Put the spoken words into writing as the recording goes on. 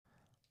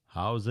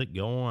How's it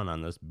going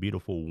on this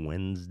beautiful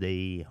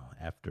Wednesday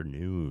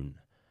afternoon?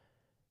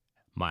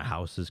 My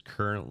house is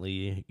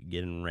currently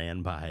getting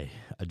ran by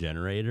a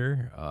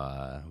generator.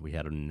 We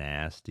had a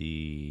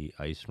nasty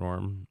ice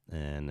storm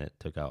and it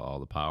took out all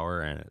the power,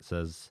 and it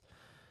says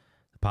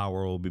the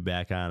power will be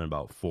back on in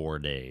about 4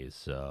 days.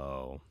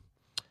 So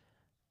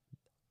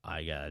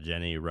I got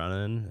Jenny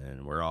running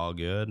and we're all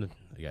good.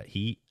 I got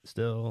heat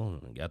still,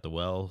 and I got the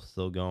well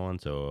still going.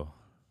 So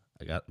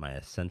I got my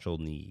essential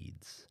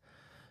needs.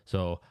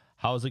 So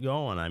how's it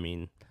going? I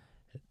mean,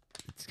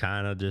 it's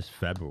kind of just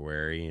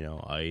February,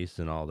 ice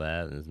and all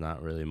that. And there's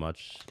not really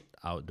much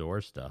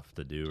outdoor stuff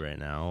to do right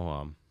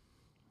now.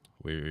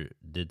 We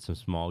did some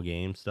small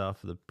game stuff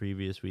the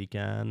previous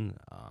weekend.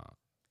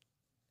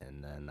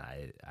 And then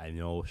I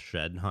know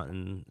shed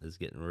hunting is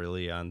getting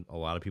really on a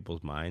lot of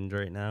people's minds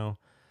right now.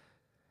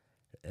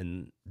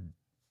 And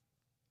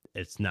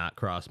it's not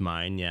crossed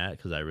mine yet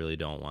because I really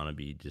don't want to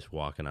be just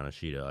walking on a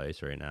sheet of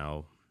ice right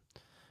now.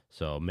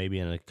 So maybe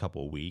in a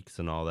couple of weeks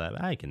and all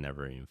that, I can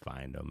never even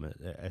find them.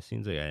 It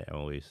seems like I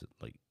always,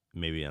 like,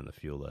 maybe on the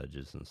fuel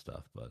edges and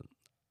stuff, but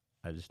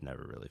I just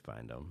never really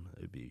find them.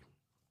 It'd be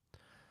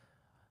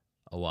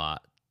a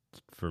lot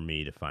for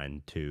me to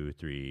find 2,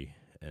 3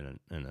 in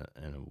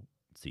a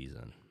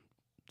season.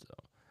 So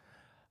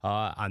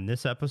on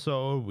this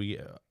episode, we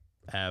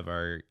have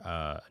our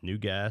new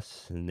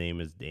guest. His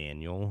name is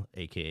Daniel,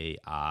 aka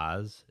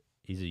Oz.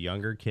 He's a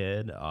younger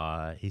kid.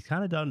 He's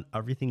kind of done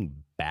everything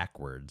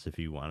backwards, if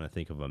you want to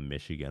think of a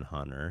Michigan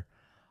hunter.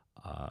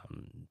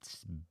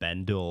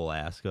 Been to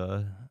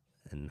Alaska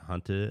and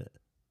hunted,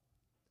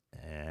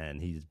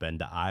 and he's been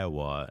to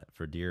Iowa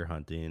for deer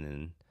hunting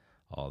and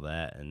all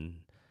that, and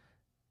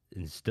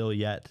still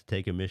yet to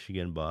take a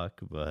Michigan buck,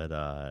 but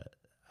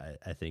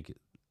I think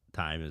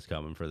time is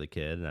coming for the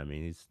kid. I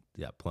mean, he's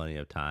got plenty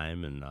of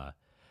time, and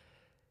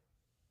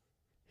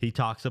he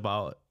talks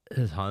about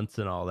his hunts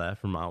and all that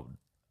from out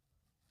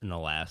in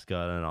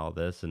Alaska and all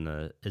this,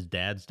 and his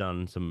dad's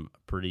done some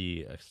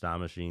pretty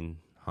astonishing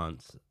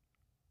hunts.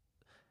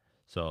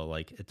 So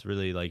like it's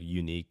really like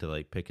unique to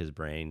like pick his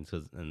brains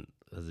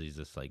because he's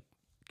just like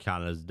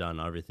kind of has done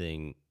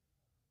everything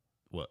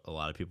what a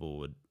lot of people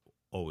would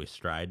always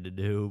strive to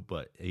do,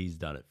 but he's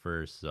done it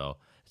first. So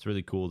it's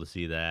really cool to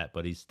see that.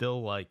 But he's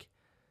still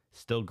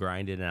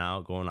grinding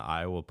out, going to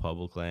Iowa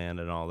public land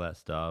and all that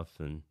stuff,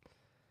 and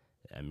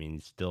I mean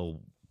he's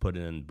still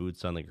putting in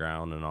boots on the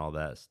ground and all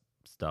that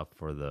stuff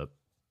for the,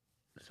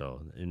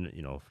 so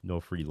no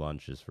free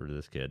lunches for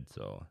this kid,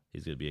 so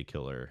he's gonna be a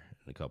killer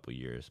in a couple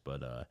years.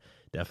 But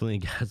definitely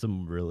got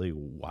some really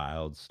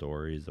wild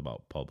stories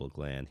about public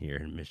land here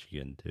in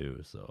Michigan too.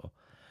 So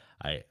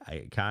I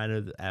kind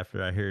of,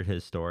 after I heard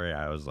his story,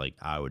 I was like,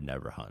 I would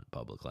never hunt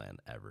public land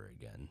ever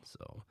again.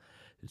 So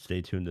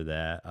stay tuned to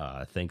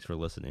that. Thanks for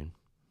listening.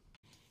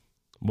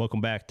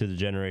 Welcome back to the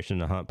Generation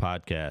to Hunt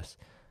podcast.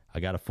 I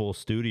got a full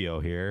studio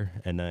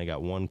here, and then I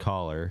got one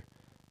caller.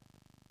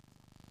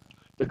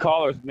 The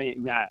callers may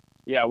not.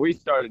 Yeah, we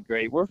started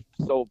great. We're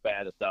so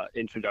bad at the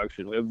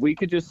introduction. If we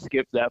could just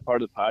skip that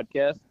part of the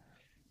podcast,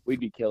 we'd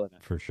be killing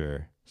it. For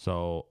sure.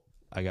 So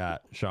I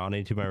got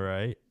Shawnee to my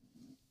right.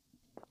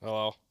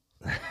 Hello.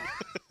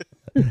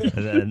 And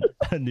then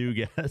a new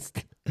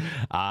guest,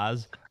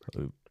 Oz.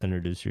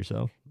 Introduce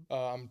yourself.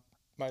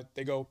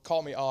 They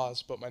call me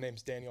Oz, but my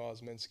name's Daniel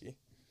Osminski.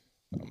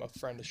 I'm a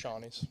friend of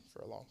Shawnee's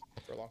for a long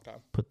time.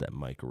 Put that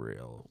mic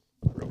real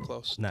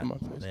Close to my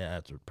face. Yeah,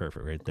 that's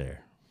perfect right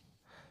there.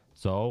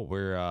 So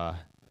we're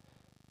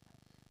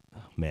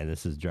man,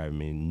 this is driving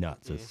me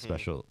nuts. It's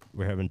special.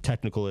 We're having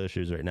technical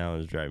issues right now,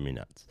 and it's driving me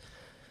nuts.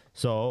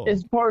 So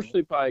it's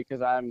partially probably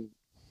because I'm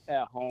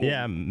at home.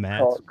 Yeah,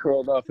 Matt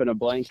curled up in a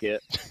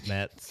blanket.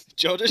 Matt's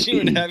Joe doesn't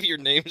even have your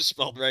name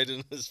spelled right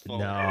in his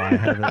phone. No, I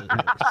have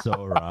it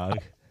so wrong.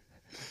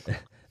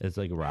 It's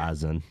like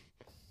rosin.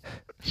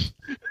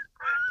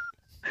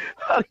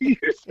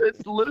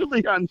 It's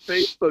literally on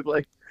Facebook.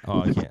 Like,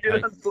 just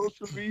get on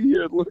social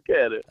media and look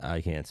at it.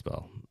 I can't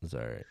spell. It's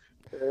all right.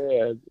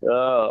 Yeah.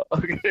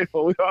 Okay.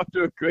 Well, we're off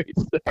to a great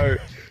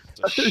start. It's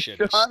a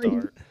shitty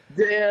start.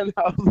 Dan,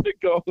 how's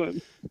it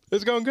going?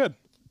 It's going good.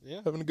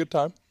 Yeah. Having a good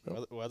time.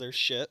 Weather's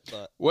shit,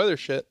 but... Weather's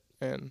shit,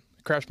 and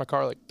I crashed my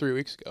car like 3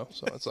 weeks ago,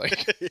 so it's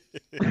like...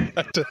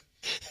 It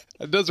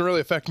doesn't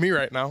really affect me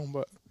right now,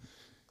 but...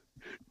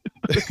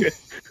 Okay.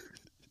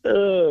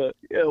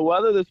 Yeah,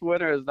 weather this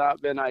winter has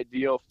not been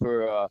ideal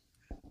for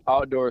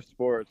outdoor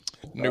sports.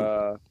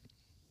 Nope.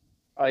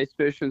 Ice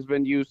fishing's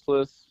been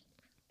useless.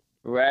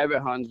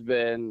 Rabbit hunt's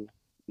been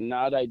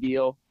not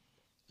ideal.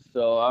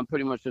 So I'm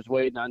pretty much just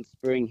waiting on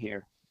spring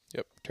here.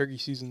 Yep, turkey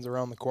season's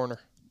around the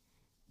corner.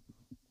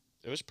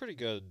 It was pretty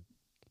good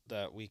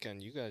that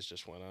weekend you guys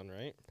just went on,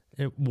 right?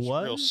 It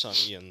was real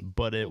sunny, and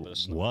but it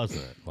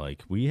wasn't.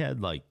 Like we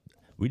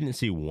didn't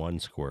see one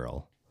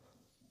squirrel,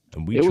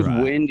 and it was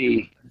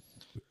windy.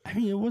 I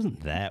mean, it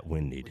wasn't that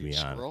windy, to be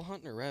honest. Squirrel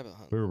hunting or rabbit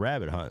hunting? We were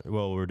rabbit hunting.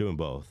 Well, we were doing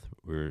both.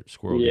 We were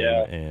squirrel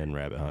game and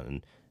rabbit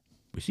hunting.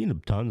 We've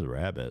seen tons of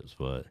rabbits,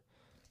 but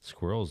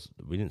squirrels,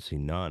 we didn't see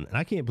none. And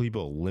I can't believe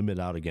people limit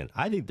out again.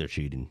 I think they're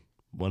cheating,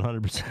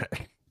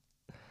 100%.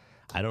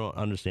 I don't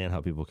understand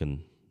how people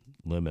can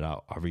limit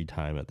out every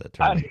time at that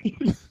I,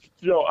 tournament.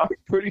 Joe, I'm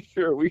pretty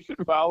sure we should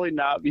probably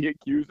not be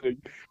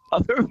accusing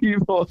other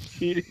people of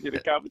cheating in a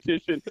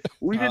competition.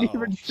 We didn't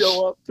even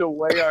show up to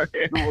weigh our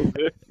animals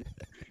in.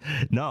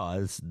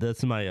 No,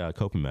 that's my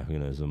coping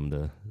mechanism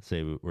to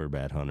say we're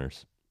bad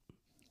hunters.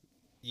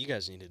 You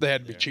guys needed. They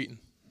had to be cheating.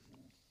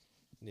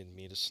 Needed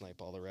me to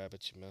snipe all the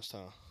rabbits you missed,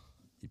 huh?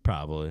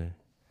 Probably.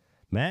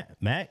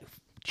 Matt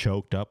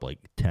choked up like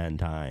 10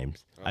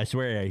 times. I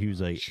swear he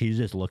was like, he's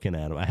just looking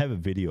at him. I have a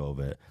video of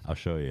it. I'll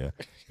show you.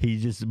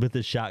 He's just with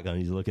his shotgun.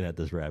 He's looking at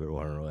this rabbit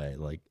running away.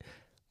 Like,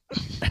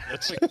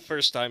 That's like the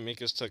first time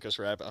Minkus took us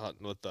rabbit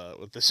hunting with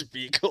this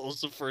beagle.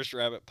 The first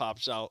rabbit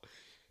pops out.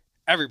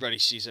 Everybody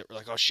sees it. We're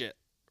like, oh shit,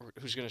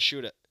 who's gonna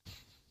shoot it?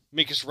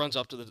 Minkus runs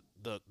up to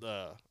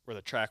the where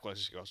the track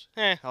was. He goes,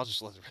 I'll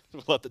just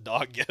let the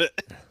dog get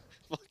it.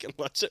 Fucking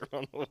lets it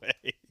run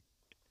away.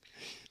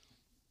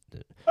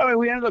 I mean,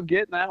 we ended up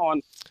getting that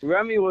one.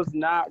 Remy was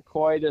not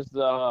quite as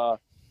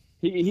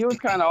he was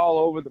kind of all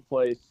over the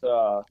place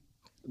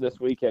this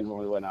weekend when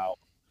we went out.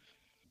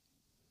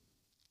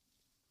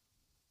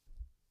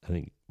 I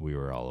think we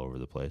were all over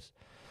the place.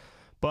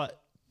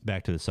 But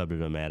back to the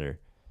subject of the matter.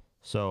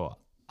 So,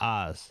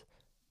 Oz,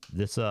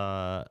 this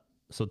so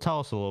tell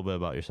us a little bit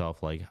about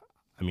yourself. Like,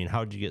 I mean,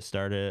 how did you get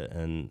started?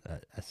 And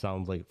it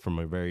sounds like from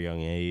a very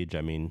young age.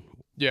 I mean,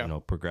 Yeah. you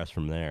know, progress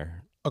from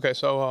there. Okay,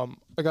 so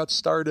I got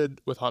started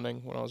with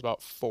hunting when I was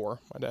about 4.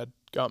 My dad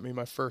got me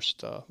my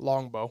first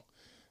longbow,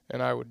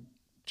 and I would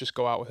just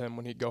go out with him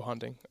when he'd go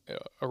hunting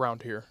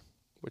around here,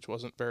 which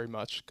wasn't very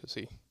much because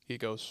he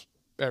goes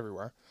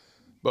everywhere.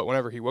 But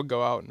whenever he would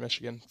go out in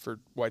Michigan for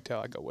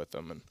whitetail, I'd go with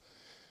him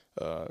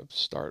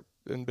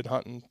and been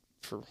hunting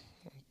for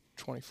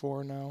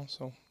 24 now,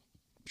 so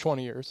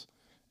 20 years.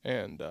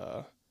 And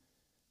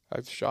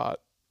I shot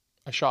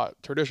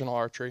traditional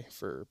archery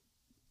for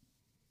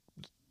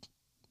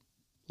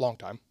long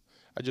time.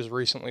 I just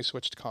recently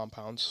switched to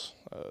compounds.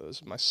 This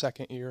is my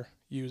second year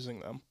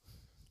using them.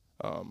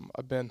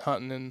 I've been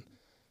hunting in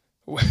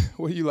what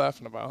are you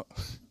laughing about?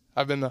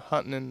 I've been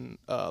hunting in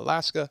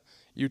Alaska,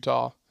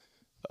 Utah,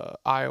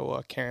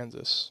 Iowa,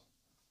 Kansas,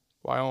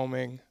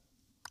 Wyoming,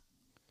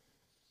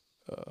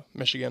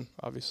 Michigan,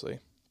 obviously.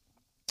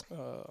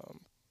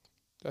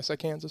 Did I say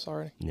Kansas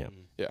already? Yeah.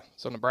 Yeah,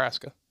 so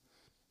Nebraska.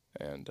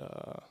 And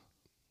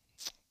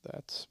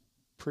that's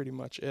pretty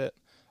much it.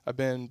 I've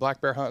been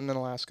black bear hunting in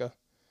Alaska.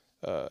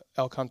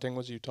 Elk hunting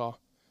was Utah.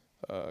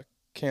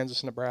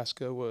 Kansas,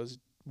 Nebraska was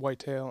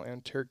whitetail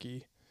and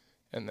turkey.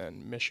 And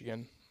then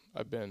Michigan,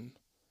 I've been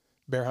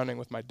bear hunting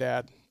with my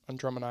dad on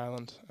Drummond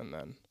Island, and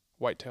then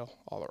whitetail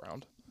all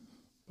around.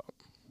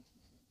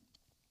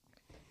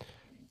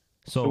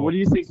 So what do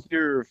you think is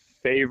your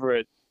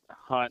favorite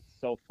hunt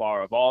so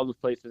far? Of all the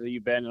places that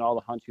you've been and all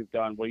the hunts you've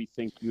done, what do you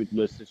think you would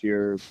list as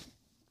your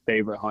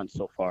favorite hunt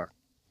so far?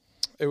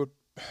 It'd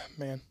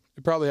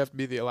probably have to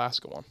be the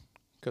Alaska one,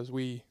 because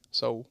we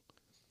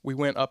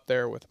went up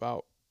there with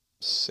about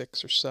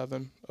 6 or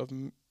 7 of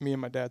me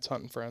and my dad's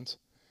hunting friends,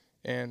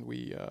 and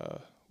we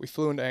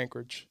flew into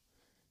Anchorage,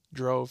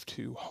 drove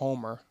to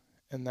Homer,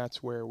 and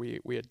that's where we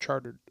had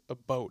chartered a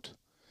boat,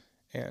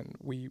 and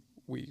we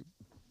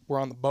were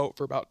on the boat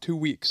for about 2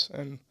 weeks,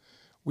 and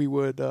we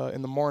would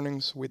in the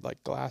mornings we'd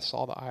like glass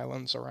all the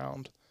islands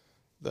around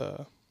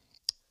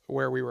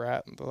where we were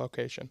at in the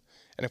location,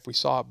 and if we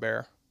saw a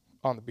bear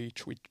on the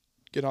beach, we'd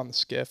get on the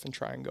skiff and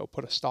try and go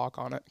put a stalk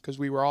on it, because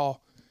we were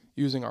all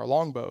using our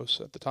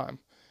longbows at the time.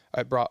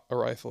 I brought a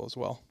rifle as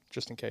well,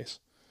 just in case,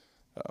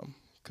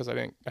 because I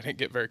didn't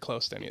get very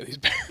close to any of these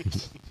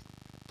bears.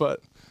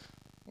 But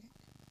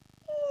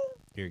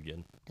You're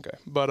good. okay,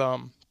 but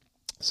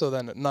so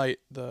then at night,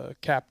 the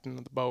captain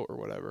of the boat or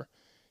whatever,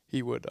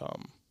 he would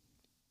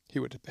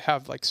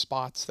have like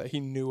spots that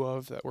he knew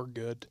of that were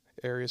good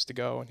areas to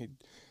go, and he'd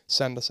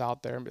send us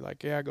out there and be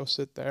like, yeah, go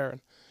sit there.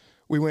 And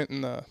we went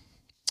in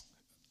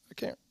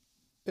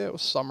it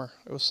was summer.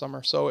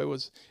 So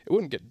it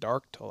wouldn't get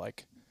dark till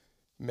like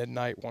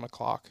midnight, 1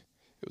 o'clock.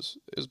 It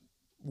was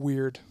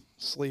weird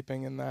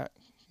sleeping in that,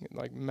 it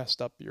like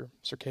messed up your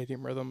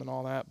circadian rhythm and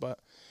all that. But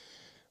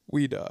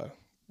we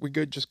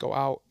could just go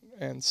out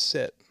and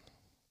sit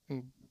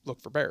and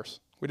look for bears.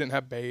 We didn't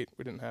have bait.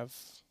 We didn't have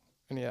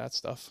any of that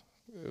stuff.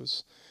 It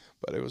was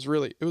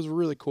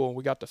really cool.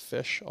 We got to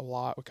fish a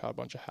lot. We caught a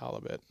bunch of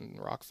halibut and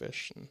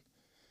rockfish,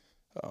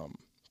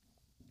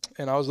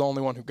 and I was the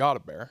only one who got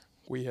a bear.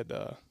 We had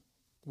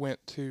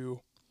went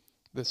to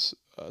this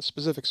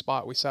specific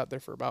spot. We sat there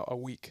for about a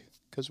week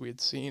because we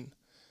had seen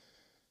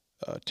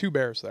 2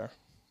 bears there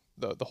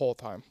the whole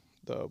time.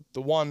 The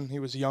one, he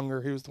was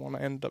younger. He was the one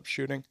I ended up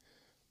shooting,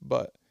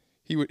 but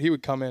he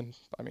would come in,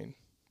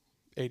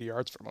 80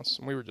 yards from us,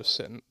 and we were just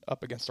sitting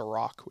up against a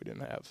rock.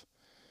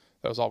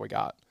 That was all we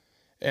got.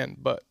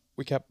 But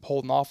we kept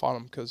holding off on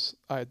him because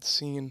I had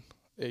seen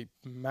a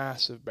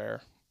massive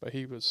bear, but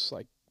he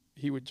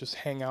would just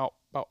hang out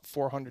about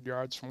 400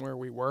 yards from where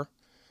we were,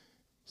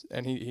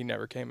 and he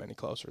never came any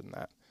closer than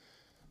that.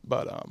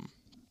 But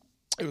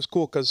it was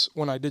cool because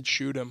when I did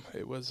shoot him,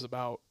 it was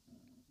about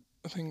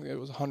I think it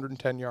was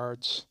 110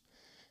 yards,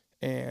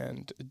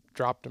 and it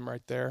dropped him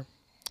right there.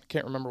 I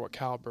can't remember what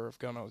caliber of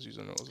gun I was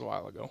using. It was a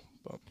while ago,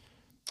 but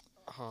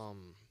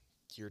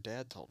your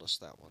dad told us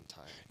that one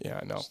time. yeah,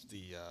 I know. It's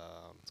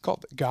It's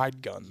called the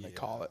guide gun, they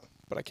call it,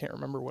 but I can't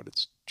remember what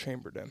it's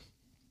chambered in.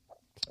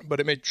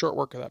 But it made short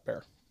work of that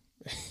bear.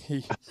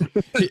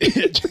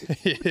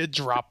 It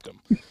dropped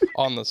him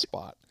on the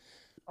spot.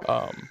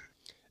 And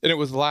it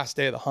was the last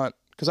day of the hunt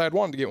because I had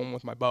wanted to get one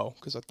with my bow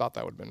because I thought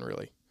that would have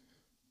been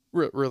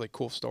really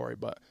cool story.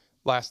 But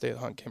last day of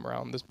the hunt came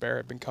around. This bear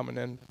had been coming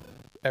in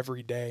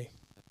every day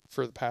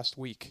for the past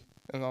week,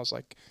 and I was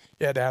like,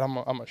 "Yeah, Dad, I'm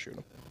gonna shoot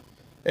him."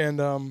 And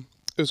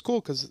it was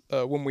cool because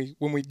when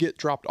we get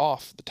dropped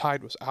off, the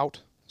tide was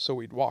out, so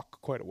we'd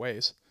walk quite a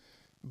ways.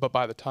 But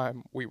by the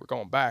time we were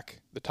going back,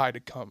 the tide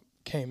had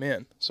came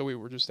in, so we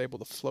were just able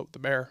to float the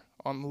bear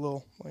on the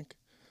little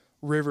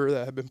river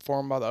that had been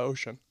formed by the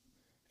ocean,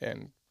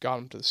 and got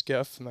him to the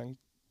skiff, and then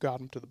got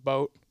him to the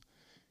boat.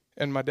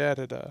 And my dad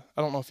had I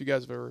don't know if you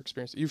guys have ever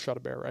experienced it. You've shot a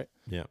bear, right?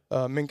 Yeah.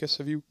 Minkus,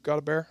 have you got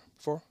a bear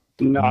before?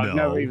 No, I've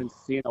No. never even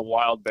seen a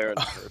wild bear in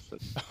person.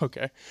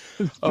 Okay.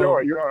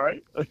 Sure, you're all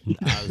right. I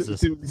was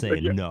just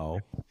saying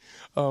no.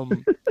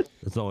 Um,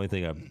 That's the only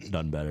thing I've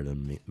done better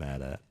than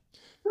Matt at.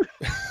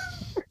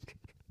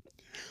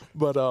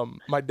 But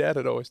my dad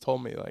had always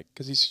told me, like,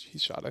 because he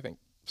shot, I think,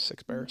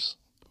 6 bears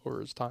over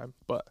his time.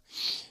 But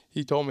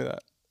he told me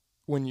that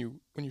when you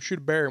shoot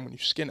a bear and when you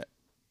skin it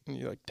and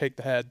you take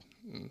the head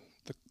and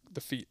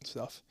the feet and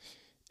stuff,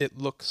 it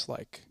looks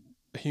like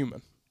a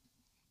human.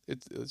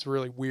 It's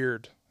really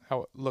weird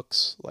how it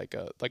looks like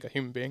a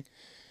human being.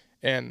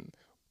 And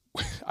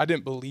I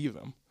didn't believe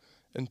him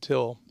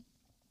until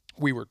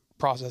we were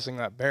processing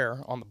that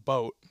bear on the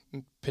boat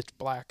in pitch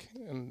black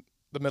in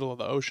the middle of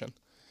the ocean.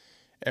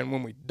 And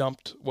when we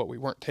dumped what we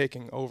weren't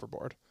taking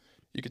overboard,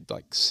 you could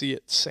see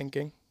it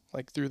sinking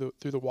through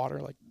the water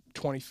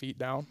 20 feet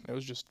down. It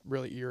was just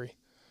really eerie,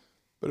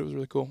 but it was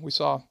really cool. We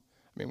saw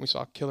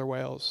killer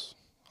whales,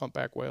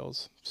 humpback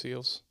whales,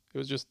 seals.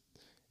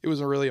 It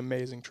was a really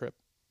amazing trip.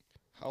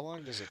 How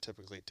long does it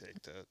typically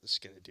take to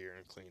skin a deer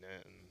and clean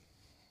it and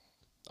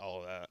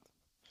all of that?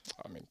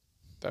 I mean,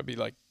 that'd be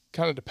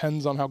kind of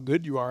depends on how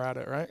good you are at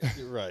it, right?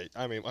 You're right.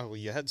 I mean, well,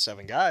 you had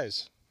 7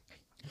 guys.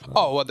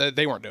 Oh, well,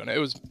 they weren't doing it. It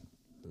was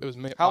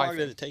me. How long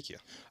did it take you?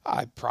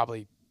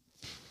 Probably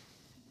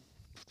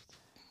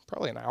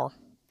an hour,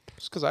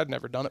 just because I'd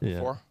never done it Yeah.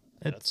 before.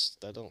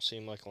 That don't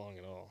seem like long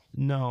at all.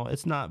 No,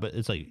 it's not. But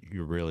it's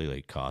you're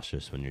really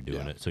cautious when you're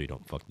doing Yeah. it, so you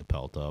don't fuck the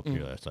pelt up.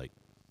 You're just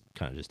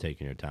kind of just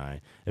taking your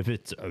time. If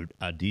it's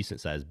a decent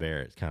sized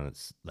bear, it's kind of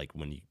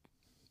when you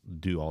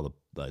do all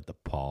the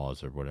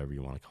paws or whatever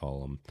you want to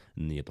call them,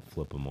 and you have to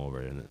flip them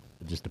over, and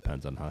it just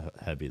depends on how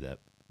heavy that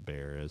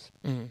bear is.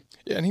 Mm-hmm.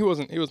 Yeah, and he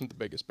wasn't the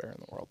biggest bear in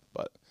the world,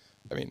 but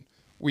I mean,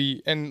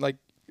 we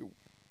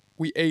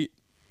ate.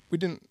 We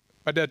didn't.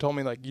 My dad told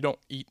me you don't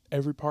eat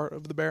every part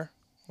of the bear.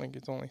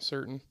 It's only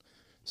certain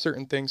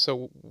things.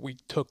 So we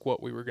took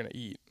what we were gonna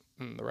eat,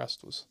 and the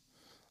rest was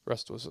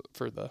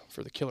for the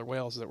killer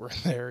whales that were in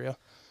the area.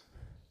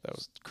 That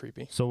was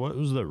creepy. So what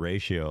was the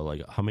ratio?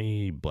 How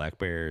many black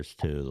bears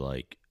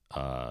to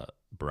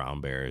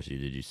brown bears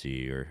did you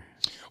see? Or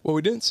Well,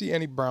 we didn't see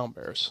any brown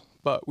bears,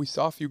 but we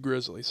saw a few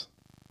grizzlies,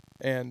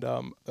 and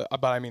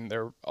but I mean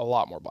there are a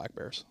lot more black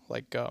bears.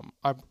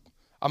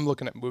 I'm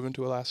looking at moving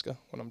to Alaska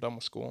when I'm done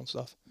with school and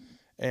stuff,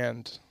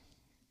 and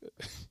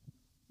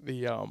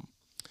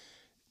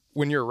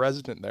when you're a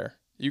resident there,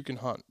 you can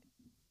hunt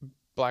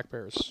black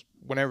bears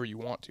whenever you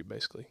want to,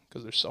 basically,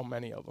 because there's so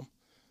many of them.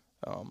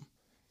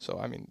 So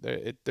I mean,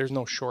 there's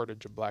no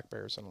shortage of black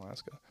bears in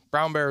Alaska.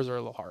 Brown bears are a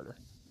little harder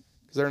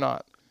because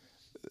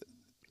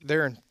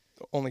they're in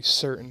only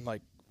certain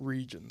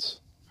regions.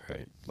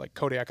 right?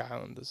 Kodiak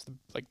Island is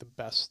the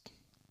best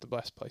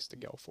place to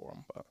go for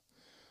them.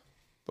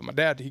 But my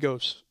dad, he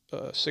goes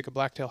Sitka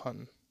blacktail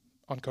hunting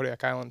on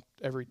Kodiak Island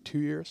every 2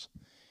 years,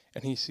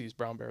 and he sees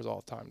brown bears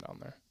all the time down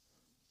there.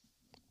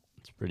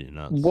 It's pretty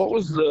nuts. What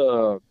was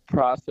the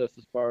process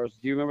do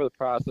you remember the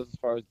process as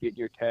far as getting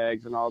your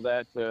tags and all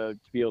that to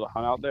be able to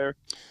hunt out there?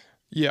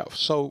 Yeah,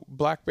 so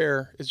black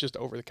bear is just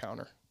over the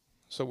counter.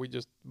 So we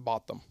just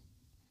bought them.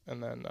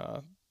 And then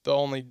the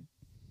only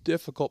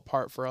difficult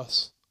part for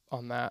us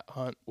on that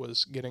hunt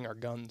was getting our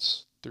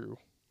guns through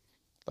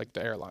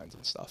the airlines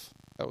and stuff.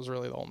 That was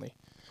really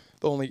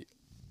the only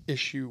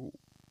issue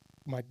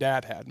my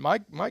dad had.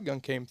 My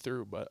gun came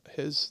through, but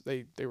his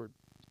they were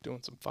doing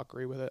some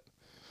fuckery with it.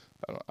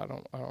 I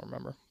don't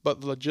remember.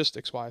 But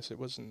logistics wise, it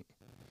wasn't.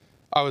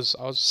 I was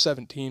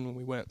 17 when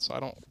we went,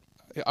 so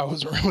I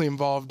wasn't really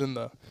involved in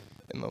the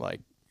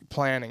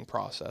planning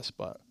process.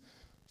 But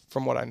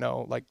from what I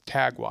know,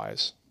 tag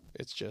wise,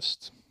 it's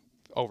just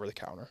over the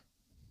counter.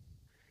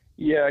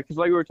 Yeah, because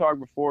we were talking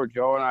before,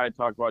 Joe and I had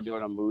talked about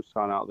doing a moose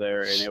hunt out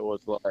there, and it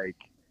was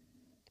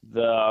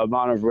the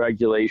amount of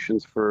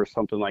regulations for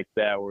something like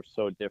that were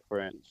so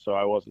different. So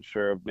I wasn't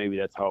sure if maybe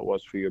that's how it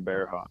was for your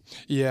bear hunt.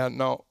 Yeah,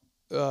 no,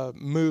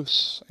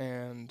 moose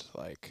and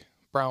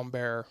brown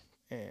bear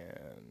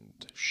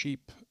and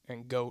sheep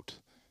and goat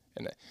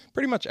And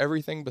pretty much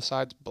everything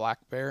besides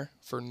black bear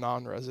for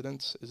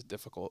non-residents is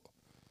difficult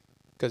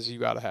because you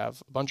got to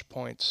have a bunch of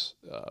points.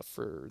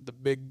 For the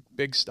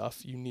big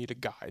stuff, you need a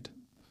guide,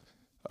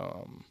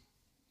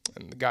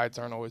 and the guides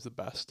aren't always the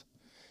best.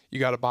 You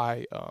got to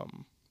buy,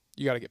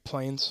 you got to get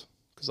planes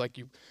because like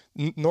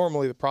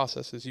normally the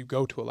process is you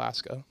go to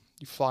Alaska,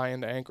 you fly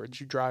into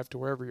Anchorage, you drive to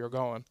wherever you're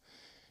going,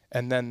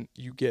 and then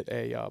you get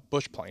a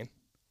bush plane,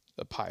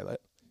 a pilot,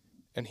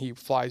 and he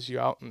flies you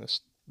out in this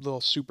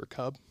little Super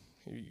Cub.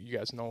 You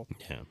guys know.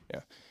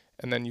 Yeah.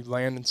 And then you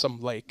land in some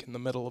lake in the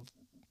middle of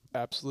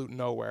absolute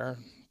nowhere,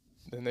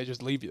 and they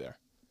just leave you there.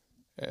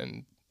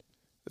 And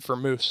for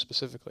moose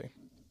specifically,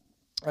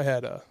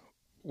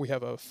 we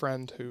have a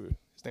friend who,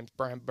 his name's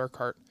Brian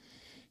Burkhart.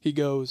 He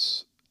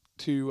goes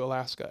to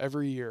Alaska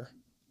every year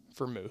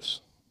for moose,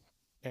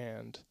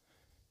 and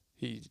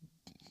it's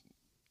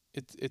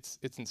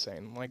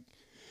insane. Like,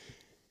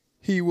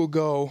 he will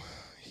go.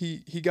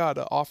 He got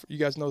an offer. You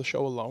guys know the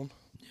show Alone.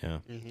 Yeah.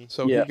 Mm-hmm.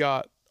 So he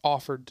got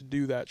offered to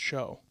do that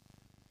show,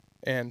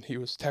 and he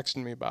was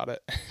texting me about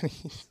it.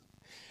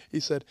 He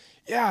said,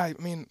 "Yeah, I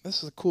mean,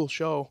 this is a cool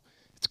show.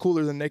 It's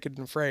cooler than Naked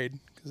and Afraid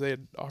because they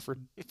had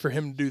offered for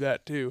him to do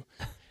that too."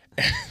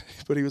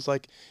 But he was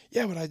like,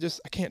 "Yeah, but I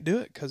can't do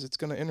it because it's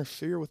going to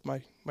interfere with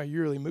my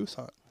yearly moose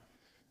hunt."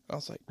 I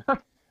was like,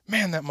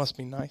 "Man, that must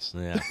be nice."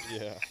 Yeah.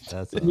 Yeah.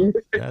 That's You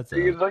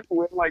a, like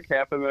win like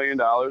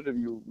 $500,000 if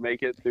you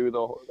make it through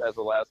as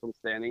the last one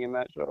standing in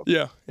that show.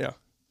 Yeah.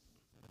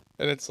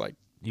 And it's like,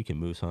 you can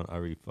moose hunt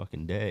every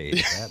fucking day.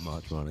 It's that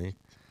much money.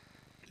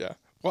 yeah.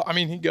 Well, I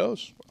mean, he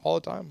goes all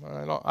the time.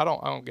 I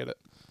don't get it.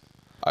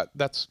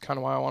 That's kind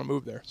of why I want to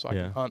move there, so I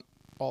can hunt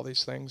all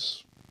these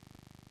things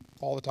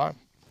all the time.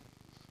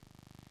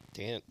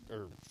 Dan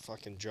or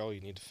fucking Joe,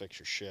 you need to fix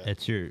your shit.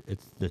 It's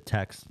the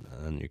text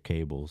on your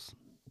cables.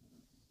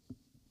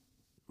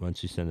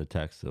 Once you send a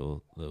text,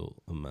 it'll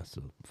mess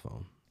with the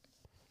phone.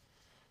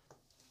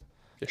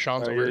 Yeah,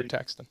 Sean's over here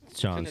texting.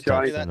 Sean's Couldn't it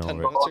tell you texting that 10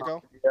 over. minutes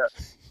ago?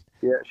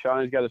 Yeah,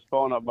 Sean's got his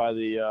phone up by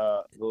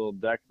the little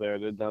deck there,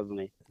 doesn't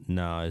he?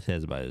 No, it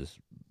has by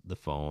the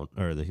phone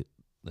or the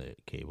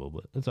cable,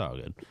 but it's all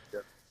good.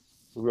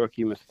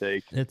 Rookie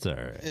mistake. It's all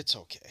right. It's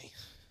okay.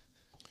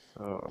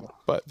 Oh.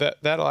 But that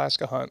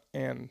Alaska hunt,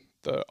 and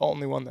the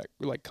only one that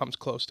like comes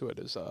close to it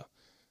is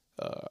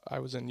I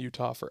was in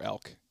Utah for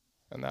elk,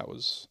 and that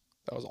was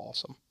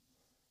awesome.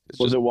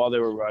 Was it while they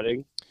were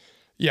running?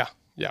 Yeah,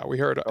 we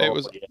heard it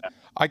was. Yeah.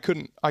 I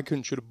couldn't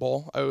shoot a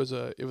bull. It was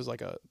like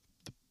the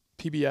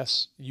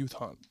PBS youth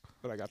hunt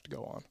that I got to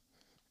go on,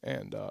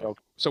 and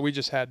so we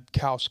just had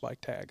cow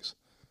spike tags,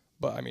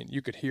 but I mean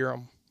you could hear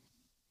them.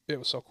 It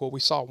was so cool. We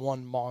saw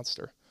one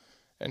monster,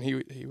 and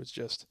he was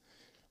just.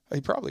 He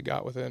probably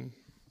got within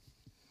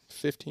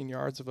 15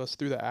 yards of us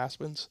through the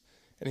aspens,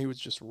 and he was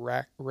just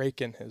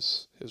raking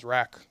his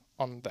rack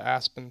on the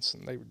aspens,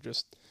 and they were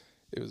just.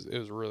 It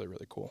was really,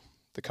 really cool.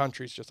 The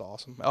country's just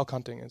awesome. Elk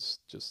hunting is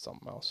just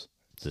something else.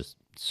 Just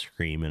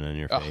screaming in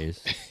your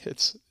face.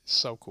 It's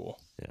so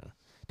cool. Yeah.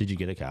 Did you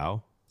get a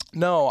cow?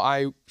 No,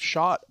 I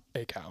shot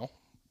a cow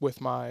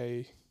with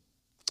my.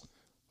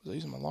 Was I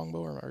using my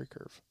longbow or my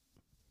recurve?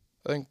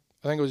 I think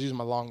I was using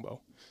my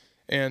longbow,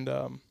 and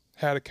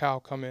had a cow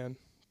come in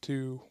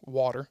to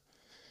water,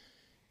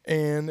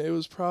 and it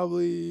was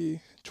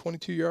probably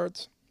 22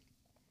 yards.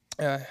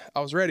 I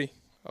was ready.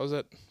 I was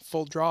at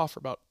full draw for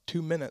about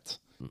 2 minutes,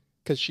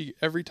 because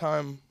every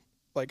time,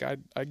 like I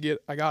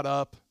got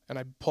up and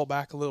I'd pull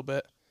back a little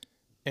bit,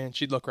 and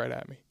she'd look right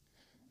at me,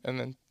 and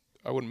then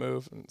I wouldn't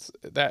move, and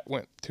that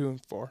went 2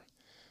 and 4,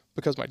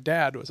 because my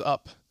dad was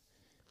up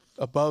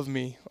above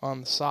me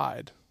on the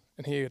side,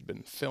 and he had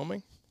been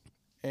filming,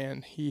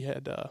 and he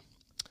had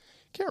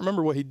can't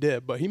remember what he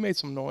did, but he made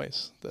some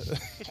noise that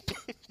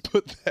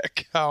put that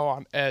cow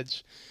on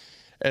edge.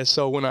 And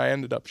so when I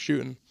ended up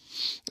shooting,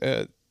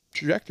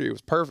 trajectory was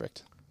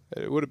perfect.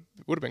 It would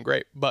have been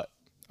great, but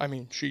I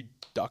mean, she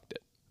ducked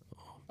it.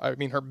 I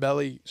mean, her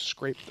belly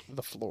scraped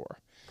the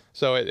floor,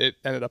 so it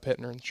ended up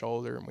hitting her in the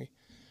shoulder, and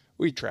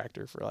we tracked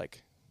her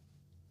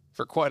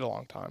for quite a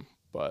long time.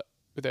 But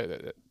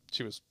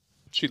she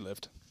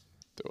lived.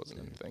 There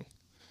wasn't anything.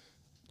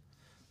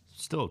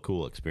 Still a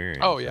cool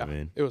experience. Oh yeah, I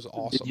mean, it was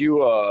awesome. Did you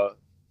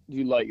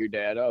light your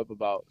dad up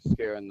about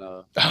scaring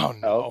the? Oh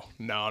no,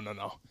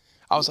 no.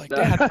 I was like,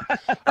 Dad.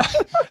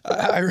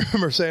 I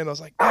remember saying, I was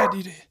like, Dad,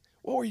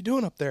 what were you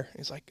doing up there?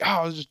 He's like, oh,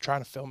 I was just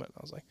trying to film it. I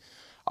was like,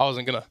 I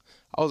wasn't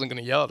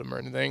gonna yell at him or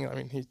anything. I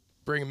mean, he's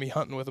bringing me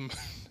hunting with him,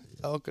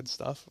 elk and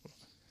stuff.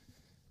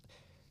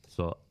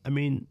 So I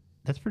mean,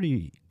 that's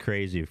pretty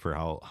crazy for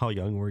how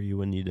young were you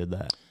when you did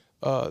that?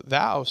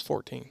 That I was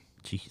 14.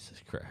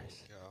 Jesus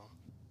Christ.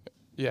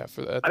 Yeah,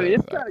 for that. I mean,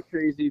 it's kind of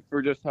crazy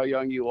for just how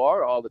young you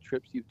are. All the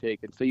trips you've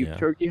taken. So you've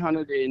turkey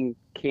hunted in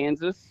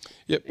Kansas.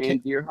 Yep.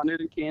 And deer hunted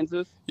in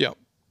Kansas. Yep.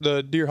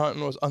 The deer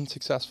hunting was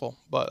unsuccessful,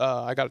 but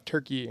I got a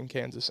turkey in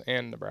Kansas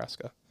and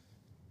Nebraska,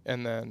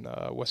 and then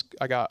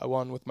I got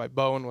one with my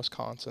bow in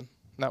Wisconsin,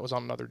 and that was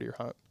on another deer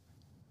hunt.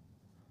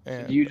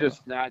 And you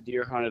just not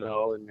deer hunted at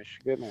all in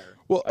Michigan, or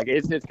well, like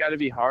it's got to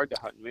be hard to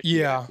hunt in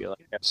Michigan. Yeah. I feel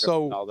like after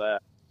So all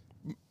that.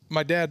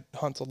 my dad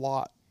hunts a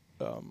lot.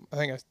 I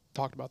think I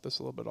talked about this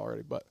a little bit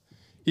already, but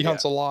he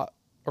hunts a lot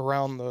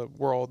around the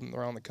world and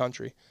around the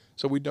country.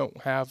 So we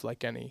don't have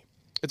like any.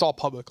 It's all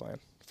public land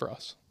for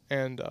us.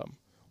 And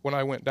when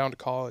I went down to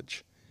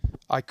college,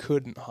 I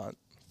couldn't hunt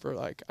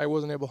I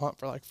wasn't able to hunt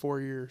for like 4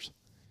 years.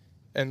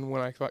 And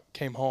when I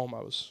came home,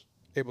 I was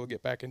able to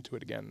get back into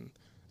it again.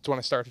 It's when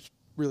I started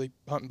really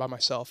hunting by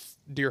myself,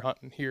 deer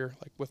hunting here,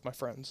 like with my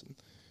friends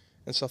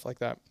and stuff like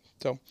that.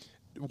 So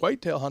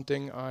whitetail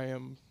hunting, I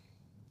am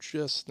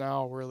just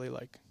now really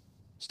like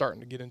starting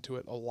to get into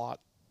it a lot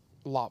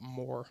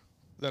more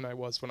than I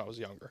was when I was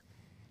younger.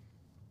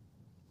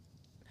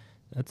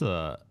 That's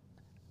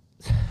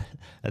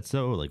that's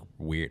so like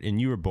weird. And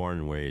you were born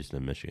and raised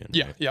in Michigan.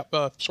 Yeah, right?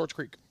 yeah. Swords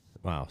Creek.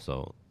 Wow.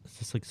 So it's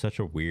just like such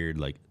a weird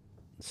like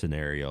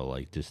scenario,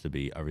 like just to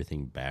be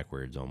everything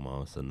backwards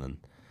almost. And then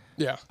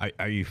Yeah.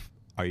 are you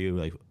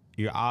like,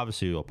 you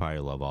obviously will probably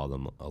love all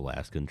the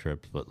Alaskan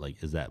trips, but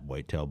like, is that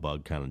whitetail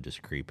bug kind of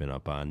just creeping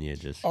up on you?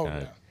 Just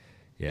kinda,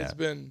 yeah. It's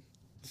been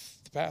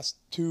the past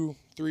 2-3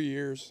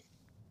 years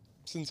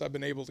since I've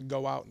been able to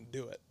go out and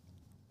do it,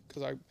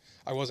 because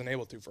I wasn't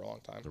able to for a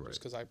long time, Right. just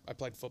because I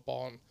played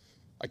football and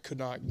I could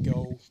not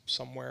go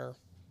somewhere.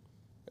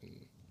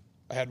 And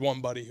I had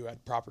one buddy who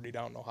had property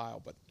down in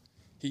Ohio, but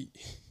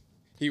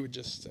he would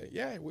just say,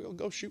 "Yeah, we'll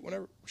go shoot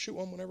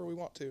one whenever we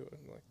want to,"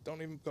 and like,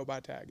 don't even go buy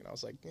a tag. And I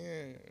was like,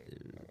 I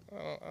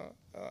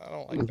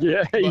don't like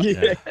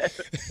that.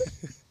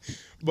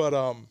 But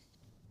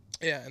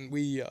yeah, and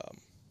we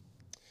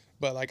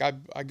but like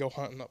I go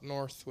hunting up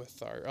north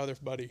with our other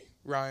buddy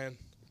Ryan,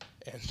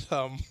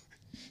 and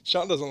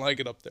Sean doesn't like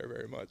it up there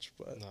very much,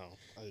 but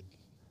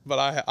but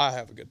I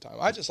have a good time.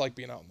 I just like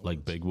being out in the Like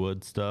woods. big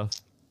wood stuff.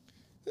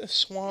 The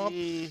swamp.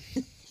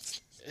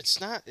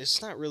 It's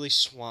not really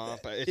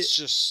swamp. It's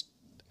just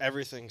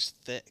everything's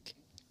thick.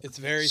 It's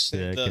very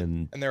thick, Sick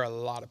and and there are a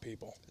lot of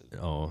people. there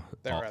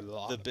There are a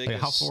lot. The Of biggest.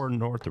 like how far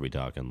north are we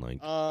talking? Like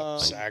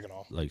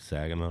Saginaw. like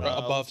Saginaw?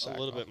 Above a Saginaw.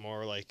 little bit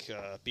more like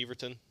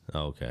Beaverton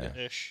Okay.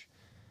 ish.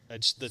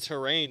 It's the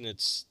terrain.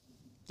 It's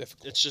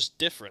Difficult. just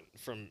different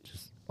from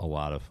A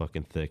lot of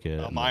fucking thicket.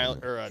 a and mile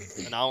then- or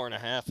an hour and a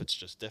half. It's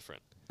just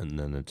different. and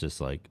then it's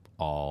just like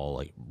all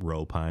like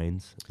row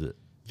pines. Is it-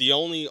 The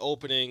only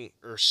opening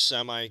or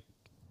semi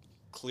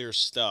clear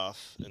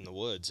stuff in the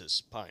woods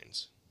is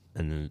pines.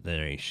 and then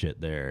there ain't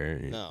shit there.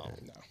 No.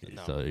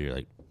 So you're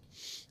like,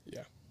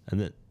 Yeah. and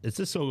then it's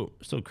just so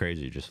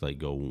crazy. Just like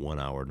go 1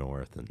 hour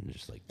north and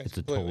just like It's it's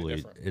a completely totally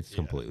different. it's Yeah,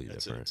 completely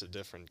it's different. It's a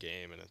different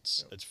game, and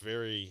it's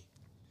very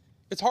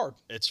It's hard.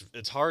 it's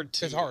hard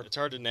to It's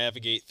hard. to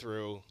navigate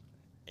through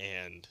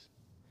and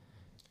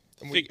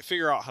And we-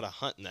 figure out how to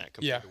hunt in that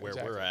compared Yeah, to where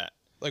exactly. we're at.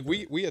 Like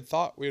we had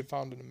thought we had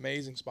found an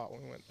amazing spot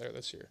when we went there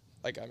this year.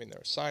 Like, I mean, there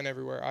was sign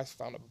everywhere. I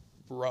found a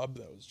rub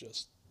that was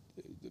just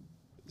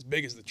as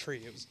big as the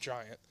tree. It was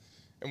giant,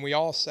 and we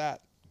all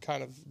sat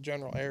kind of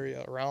general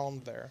area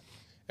around there,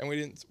 and we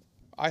didn't.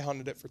 I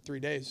hunted it for 3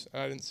 days,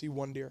 and I didn't see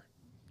one deer,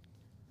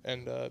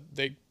 and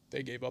they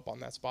gave up on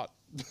that spot.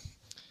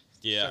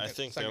 Yeah, I Second-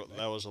 think second day.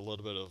 that was a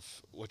little bit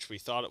of which we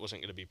thought it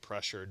wasn't going to be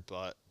pressured,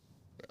 but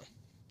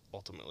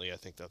ultimately I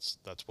think that's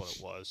what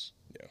it was.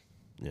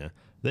 Yeah,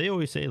 they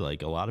always say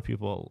like a lot of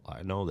people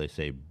I know they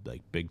say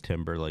like big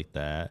timber like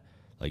that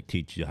like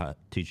teaches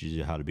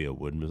you how to be a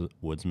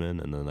woodsman,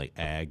 and then like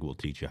ag will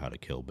teach you how to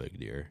kill big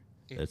deer.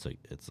 It's like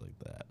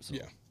that. So.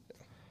 Yeah.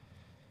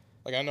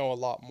 Like, I know a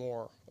lot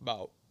more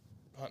about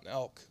hunting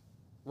elk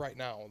right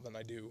now than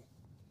I do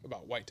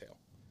about whitetail.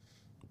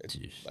 It's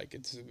Jeez. like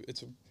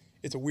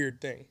it's a weird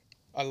thing.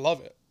 I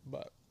love it,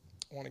 but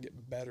I want to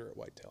get better at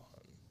whitetail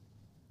hunting.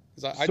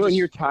 'Cause I So just, in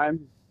your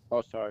time,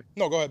 oh sorry,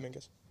 no, go ahead,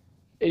 Minkus.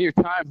 in your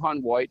time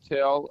hunting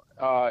whitetail,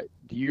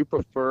 do you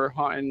prefer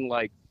hunting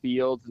like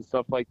fields and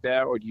stuff like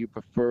that, or do you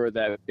prefer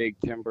that big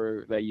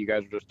timber that you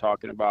guys were just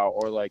talking about,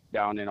 or like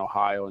down in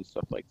Ohio and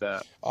stuff like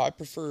that? I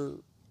prefer.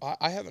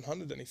 I haven't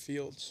hunted any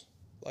fields.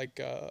 Like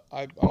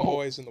I'm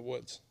always in the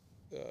woods,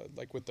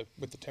 like with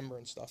the timber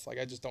and stuff. Like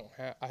I just don't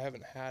have. I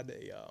haven't had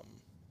a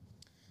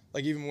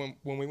like even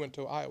when we went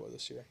to Iowa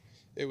this year,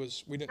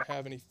 we didn't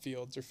have any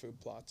fields or food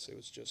plots. It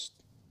was just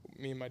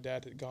me and my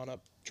dad had gone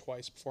up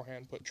twice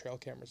beforehand, put trail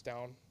cameras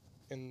down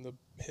in the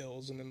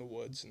hills and in the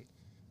woods, and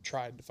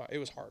tried to find. It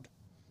was hard.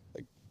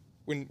 Like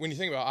when you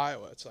think about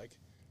Iowa, it's like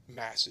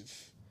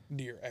massive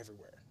deer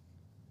everywhere,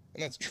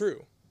 and that's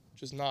true,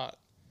 just not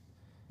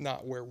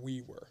where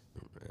we were.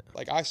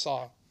 Like I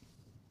saw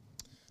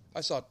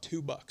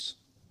 2 bucks,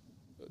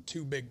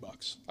 2 big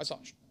bucks. I saw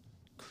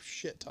a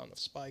shit ton of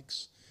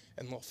spikes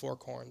and little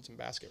fork horns and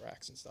basket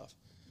racks and stuff,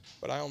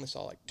 but I only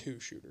saw like 2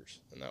 shooters,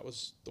 and that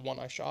was the one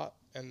I shot,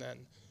 and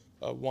then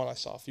one I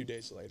saw a few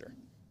days later.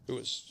 It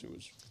was.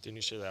 Didn't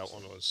you say that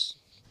one was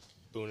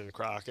Boone and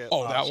Crockett?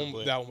 Oh,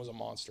 possibly? that one was a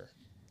monster.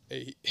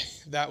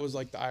 That was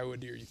like the Iowa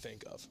deer you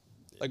think of.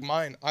 Like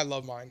mine, I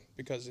love mine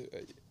because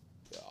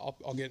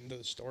I'll get into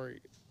the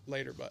story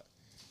later, but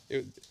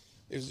it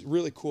was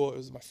really cool. It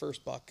was my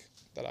first buck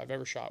that I've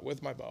ever shot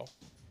with my bow,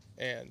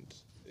 and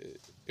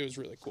it was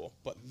really cool.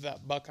 But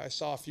that buck I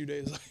saw a few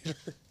days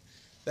later,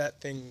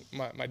 that thing,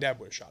 my dad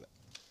would have shot it,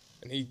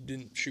 and he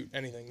didn't shoot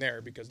anything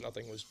there because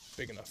nothing was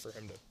big enough for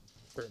him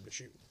to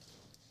shoot.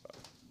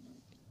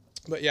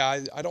 But yeah,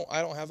 I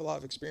don't have a lot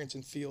of experience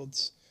in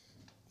fields.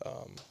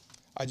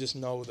 I just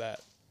know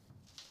that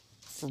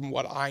from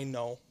what I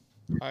know,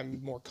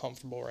 I'm more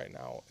comfortable right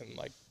now in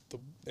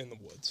the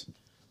woods.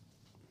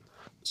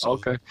 So,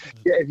 Okay.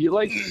 Yeah, if you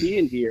like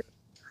seeing deer,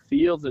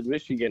 fields in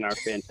Michigan are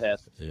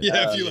fantastic.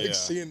 Yeah, if you yeah. like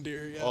seeing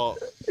deer, yeah. Well,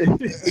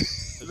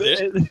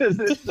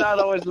 It's not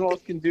always the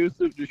most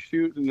conducive to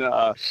shooting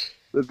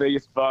the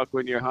biggest buck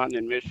when you're hunting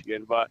in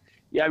Michigan, but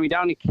yeah, I mean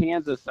down in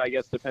Kansas, I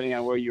guess depending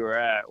on where you were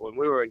at, when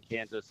we were in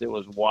Kansas, it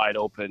was wide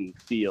open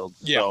fields,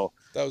 Yeah, so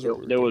that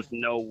was there was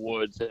no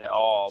woods at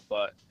all.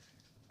 But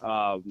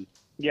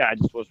yeah, I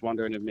just was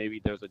wondering if maybe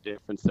there's a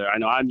difference there. I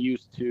know I'm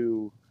used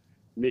to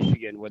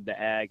Michigan with the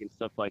ag and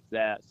stuff like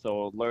that,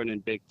 so learning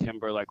big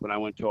timber like when I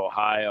went to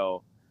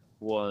Ohio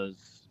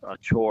was a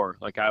chore.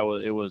 Like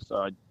it was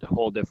a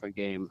whole different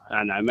game,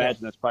 and I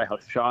imagine that's probably how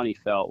Shawnee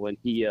felt when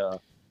he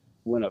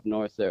went up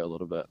north there a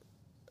little bit.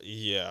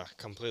 yeah,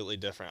 completely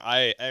different.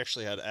 I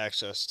actually had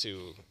access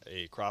to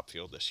a crop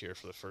field this year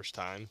for the first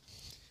time,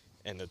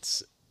 and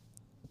it's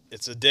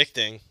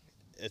addicting.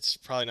 It's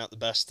probably not the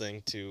best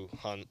thing to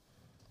hunt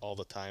all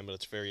the time, but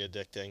it's very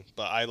addicting.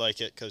 But I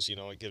like it because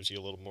it gives you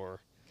a little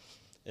more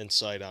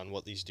insight on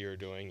what these deer are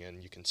doing,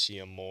 and you can see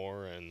them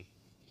more and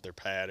their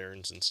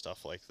patterns and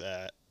stuff like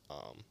that.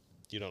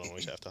 You don't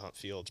always have to hunt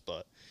fields,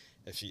 but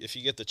if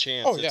you get the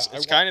chance,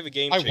 it's kind of a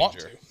game changer. I want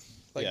to.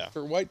 Yeah.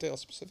 For whitetail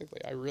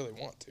specifically, I really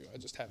want to. I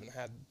just haven't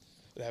had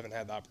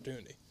the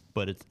opportunity.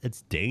 But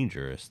it's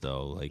dangerous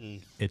though. Like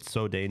it's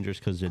so dangerous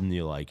because then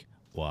you're like,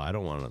 well, I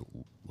don't want to.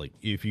 Like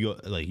if you go,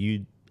 like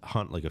you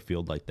hunt like a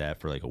field like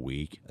that for like a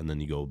week and then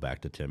you go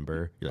back to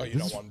timber, you're like, You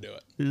don't want to do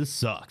it. This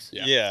sucks.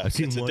 Yeah, I've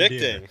seen it's one addicting.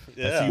 deer.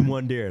 Yeah. I've seen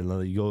one deer, and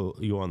then you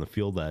go on the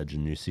field edge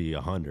and you see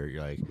 100.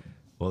 You're like,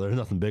 well, there's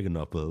nothing big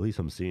enough, but at least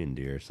I'm seeing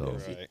deer. So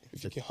Right.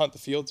 If you can hunt the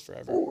fields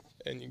forever,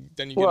 and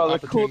then you get Well, an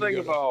the cool opportunity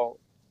thing to go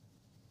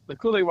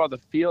about the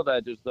field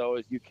edges though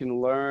is you can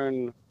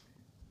learn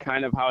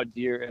kind of how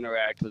deer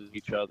interact with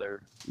each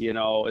other,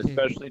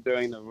 especially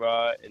during the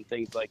rut and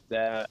things like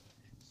that.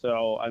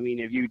 So, I mean,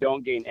 if you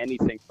don't gain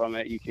anything from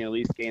it, you can at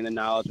least gain the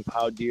knowledge of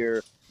how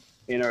deer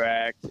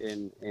interact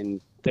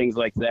and things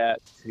like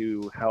that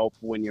to help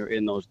when you're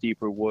in those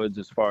deeper woods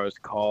as far as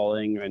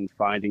calling and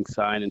finding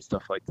sign and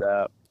stuff like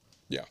that.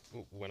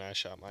 When I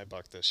shot my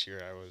buck this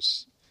year, I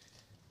was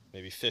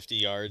maybe 50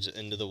 yards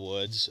into the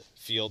woods,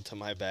 field to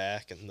my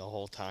back, and the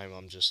whole time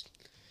I'm just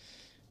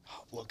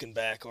looking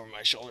back over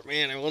my shoulder.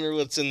 Man, I wonder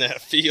what's in that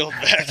field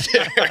back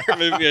there.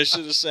 Maybe I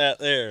should have sat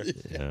there.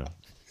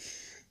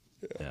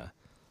 yeah.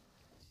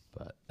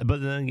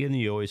 But then again,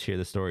 you always hear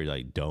the story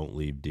like, don't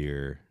leave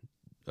deer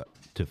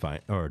to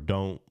find, or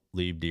don't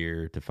leave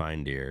deer to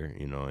find deer.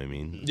 You know what I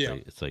mean?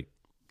 It's like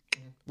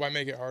why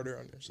make it harder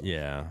on yourself?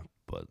 yeah,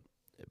 but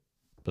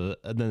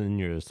then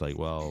you're just like,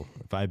 well,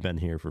 if I've been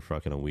here for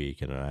fucking a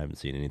week and I haven't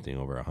seen anything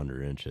over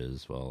 100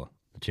 inches, well,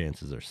 the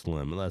chances are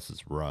slim, unless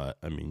it's rut.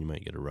 I mean, you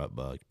might get a rut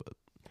buck, but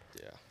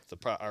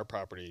Yeah, our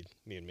property,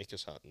 me and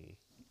Mika's hunting,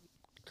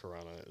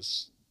 Corona,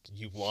 is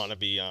you want to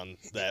be on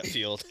that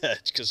field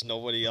edge because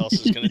nobody else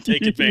is going to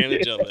take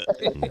advantage of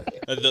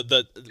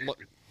it.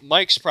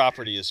 Mike's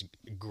property is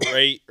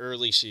great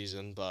early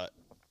season, but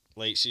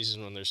late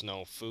season when there's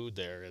no food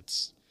there,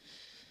 it's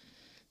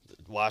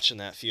watching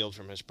that field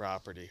from his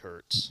property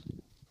hurts.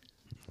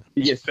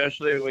 Yeah,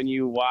 especially when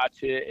you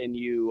watch it and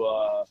you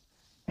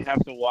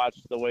have to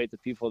watch the way the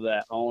people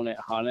that own it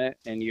hunt it,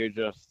 and you're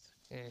just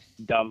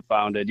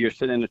dumbfounded. You're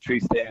sitting in a tree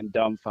stand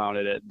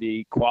dumbfounded at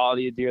the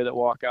quality of deer that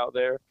walk out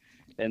there,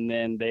 and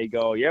then they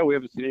go, yeah, we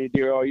haven't seen any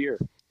deer all year.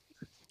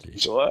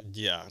 What?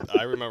 Yeah,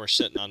 I remember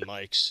sitting on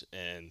Mike's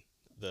and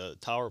the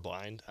tower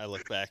blind. I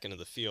look back into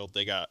the field.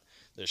 They got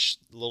this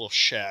little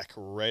shack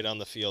right on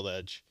the field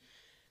edge,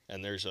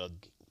 and there's a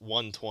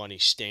 120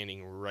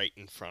 standing right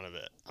in front of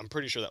it. I'm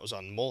pretty sure that was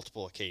on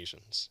multiple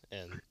occasions,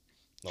 and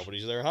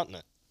nobody's there hunting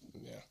it.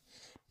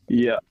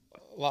 Yeah.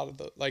 A lot of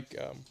the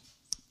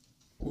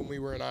when we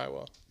were in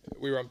Iowa,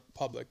 we were on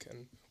public,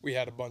 and we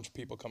had a bunch of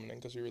people coming in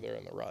because we were there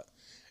in the rut,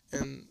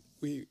 and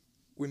we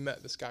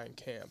met this guy in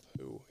camp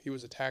who he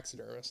was a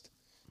taxidermist,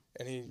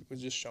 and he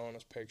was just showing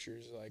us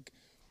pictures like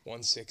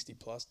 160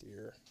 plus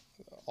deer,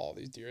 all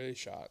these deer they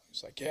shot.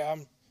 He's like, yeah,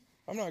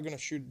 I'm not gonna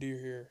shoot a deer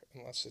here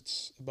unless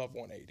it's above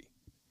 180,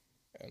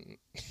 and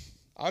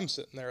I'm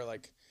sitting there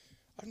like,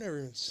 I've never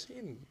even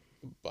seen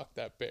a buck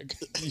that big,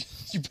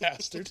 you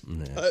bastard.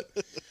 Yeah.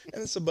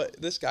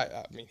 But this guy,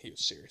 I mean, he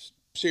was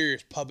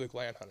serious public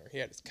land hunter. He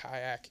had his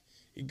kayak.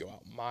 He'd go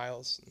out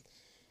miles.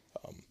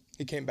 And,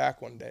 he came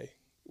back one day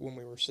when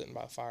we were sitting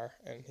by the fire,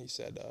 and he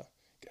said,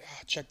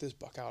 check this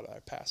buck out I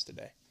passed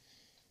today.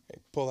 He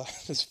pulled out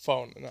his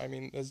phone, and I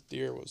mean, this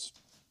deer was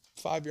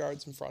 5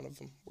 yards in front of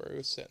him where he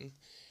was sitting,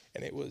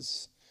 and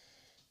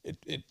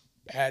it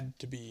had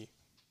to be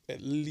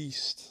at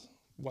least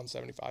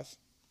 175,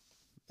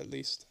 at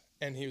least.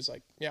 And he was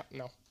like, yeah,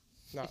 no,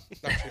 not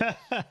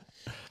true.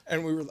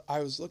 And I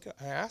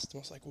asked him, I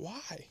was like,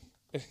 why?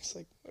 And he's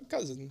like,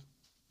 cousin,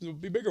 there'll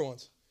be bigger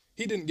ones.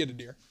 He didn't get a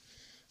deer.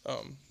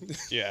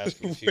 You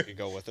asked me if you could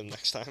go with him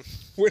next time.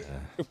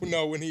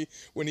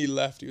 When he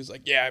left, he was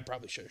like, yeah, I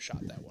probably should have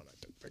shot that one. I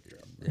took a picture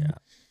of. Yeah.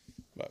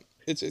 But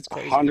it's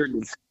crazy.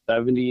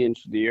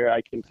 170-inch deer,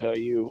 I can tell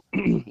you,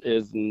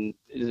 is a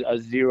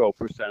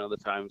 0% of the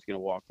time is going to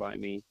walk by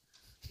me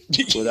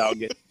without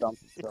getting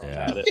something thrown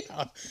at it.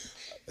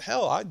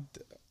 Hell, I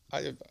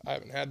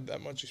haven't had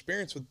that much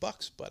experience with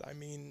bucks, but I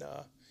mean,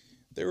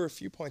 there were a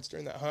few points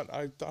during that hunt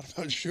I thought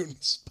about shooting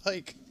a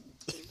spike,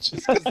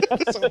 just because they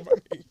were so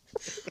funny.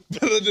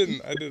 But I didn't.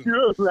 Can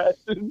you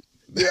imagine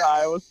the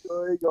Iowa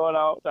story going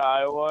out to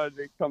Iowa and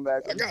they come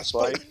back I with got a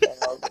spike?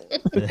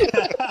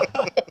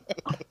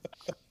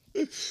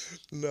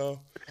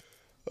 No.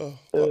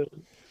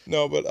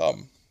 No, but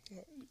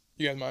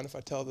you guys mind if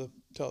I tell the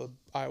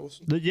Iowa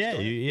story? Yeah.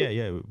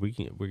 We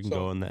can So-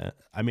 go on that.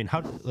 I mean,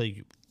 how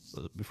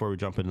before we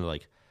jump into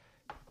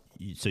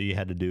so you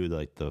had to do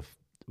like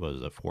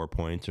was it 4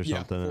 points or Yeah,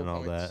 something 4 and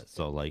all points. that.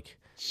 So like,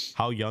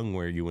 how young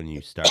were you when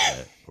you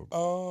started?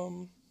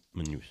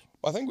 When you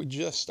I think we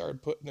just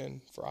started putting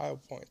in for Iowa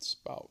points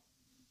about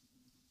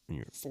when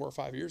you're 4 or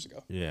 5 years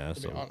ago. yeah. To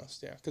So be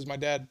honest, yeah, because my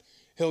dad,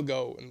 he'll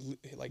go and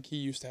like he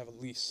used to have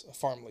a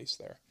farm lease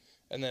there,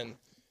 and then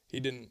he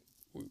didn't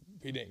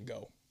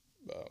go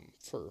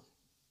for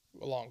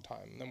a long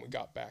time. And then we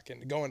got back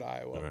into going to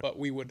Iowa. Right. But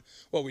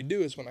what we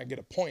do is when I get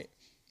a point,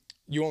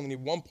 you only need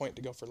 1 point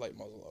to go for light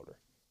muzzleloader.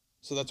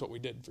 So that's what we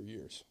did for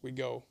years. We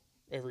go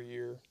every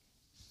year,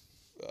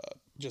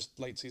 just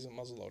late season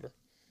muzzleloader,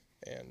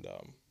 and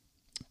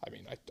I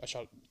mean I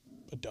shot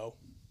a doe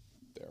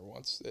there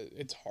once.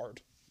 It's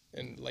hard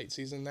in late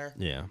season there.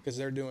 Yeah. Because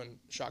they're doing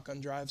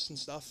shotgun drives and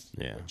stuff.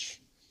 Yeah.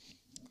 Which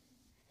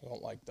I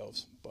don't like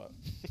those, but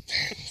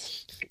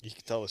You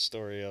can tell the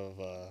story of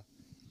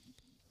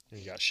when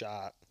you got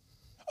shot.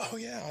 oh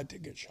yeah, I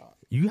did get shot.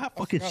 You got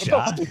fucking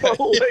forgot shot. about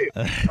Oh, wait.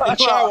 How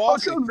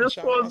Shiawassee. come this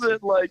Shiawassee.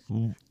 wasn't like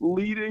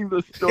leading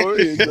the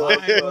story?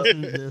 Why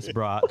wasn't this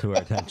brought to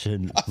our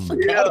attention?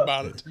 Forgot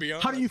about it, to be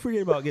honest. How do you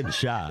forget about getting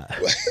shot?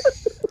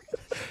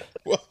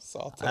 Well, so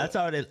I'll tell That's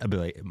you. how it is. I'd be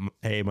like,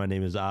 hey, my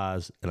name is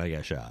Oz, and I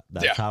got shot.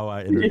 That's Yeah. how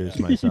I introduce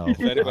myself. If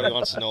anybody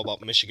wants to know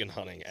about Michigan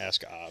hunting,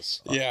 ask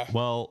Oz. Yeah.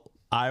 Well,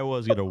 I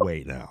was gonna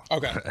wait now.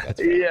 Okay. That's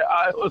fair. Yeah,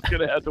 I was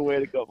gonna have to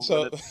wait a couple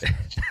So minutes.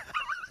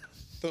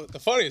 the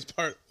funniest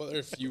part, well, there are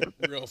a few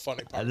real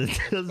funny parts. This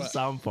doesn't but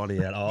sound funny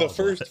at all. the but-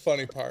 first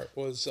funny part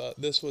was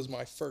this was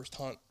my first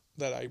hunt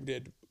that I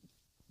did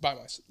by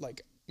myself.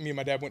 Like me and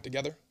my dad went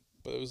together,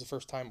 but it was the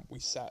first time we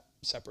sat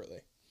separately.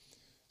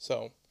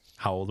 So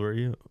How old were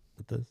you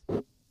at this?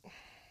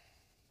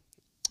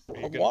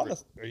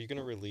 Are you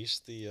gonna release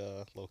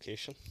the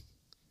location?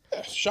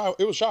 yeah,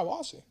 it was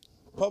Shiawassee,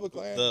 public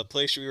land. The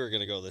place we were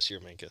gonna go this year,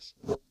 Minkus.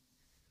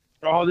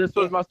 Oh, this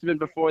must have been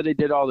before they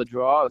did all the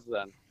draws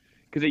then,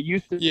 because it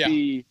used to Yeah.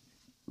 be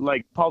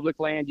like public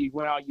land. You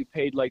went out, you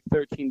paid like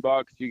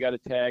 $13, you got a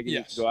tag, and you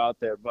Yes. could go out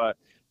there. But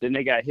then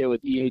they got hit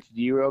with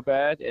EHD real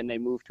bad, and they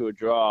moved to a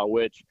draw,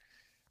 which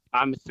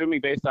I'm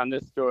assuming based on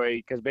this story,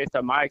 because based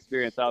on my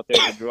experience out there,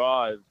 the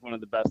draw is one of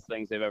the best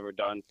things they've ever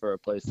done for a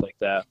place like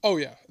that. Oh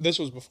yeah, this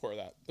was before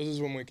that. This is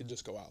when we could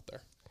just go out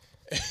there.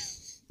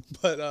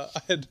 But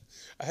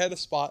I had a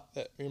spot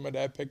that me and my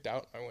dad picked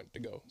out. I went to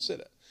go sit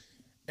at,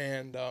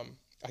 and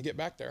I get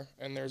back there,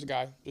 and there's a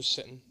guy just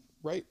sitting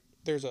right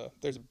there's a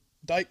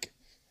dike,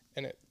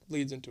 and it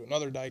leads into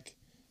another dike,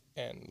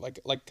 and like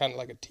kind of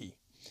like a T,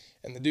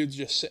 and the dude's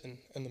just sitting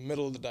in the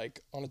middle of the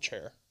dike on a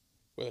chair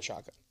with a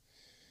shotgun.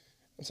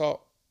 And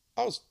so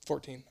I was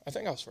 14. I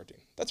think I was 14.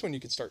 That's when you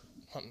could start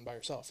hunting by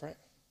yourself, right?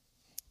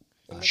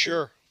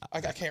 Sure. I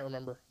can't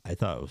remember. I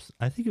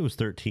think it was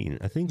 13.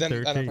 I think Then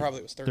 13. I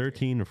probably was 13.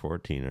 13 or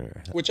 14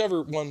 or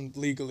Whichever one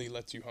legally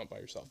lets you hunt by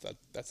yourself,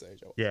 that's the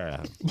age.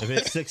 yeah. If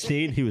it's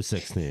 16, he was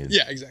 16.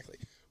 Yeah, exactly.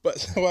 But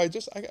so I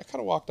kind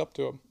of walked up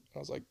to him, and I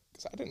was like,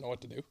 because I didn't know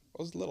what to do.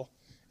 I was little,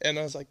 and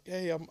I was like,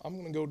 hey, I'm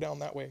gonna go down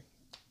that way,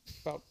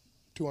 about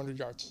 200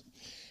 yards,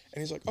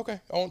 and he's like, okay,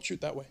 I won't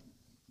shoot that way.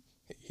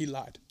 He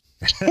lied.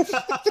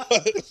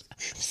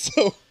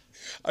 So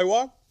I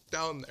walked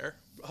down there,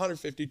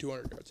 150,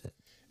 200 yards,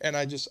 and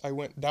I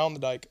went down the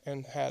dike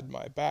and had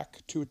my back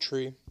to a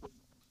tree,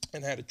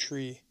 and had a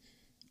tree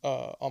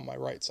on my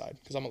right side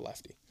because I'm a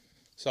lefty.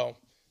 So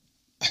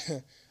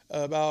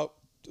I'm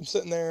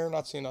sitting there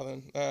not seeing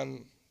nothing,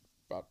 and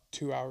about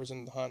 2 hours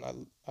into the hunt,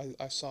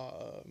 I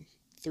saw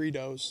 3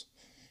 does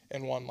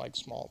and one like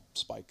small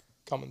spike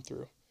coming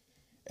through,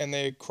 and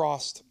they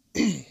crossed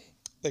to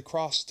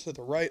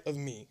the right of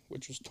me,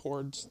 which was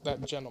towards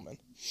that gentleman,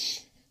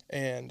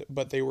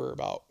 but they were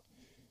about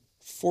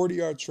 40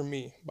 yards from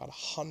me, about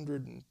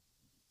 100 and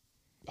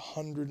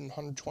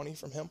 120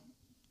 from him,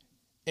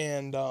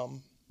 and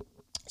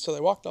so they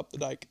walked up the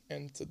dike,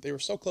 and they were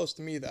so close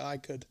to me that I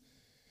could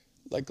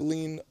like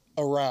lean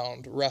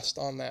around, rest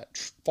on that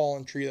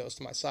fallen tree that was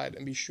to my side,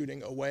 and be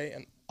shooting away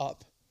and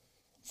up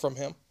from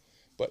him.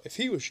 But if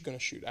he was going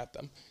to shoot at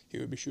them, he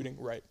would be shooting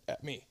right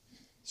at me.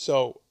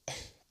 So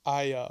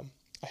I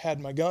had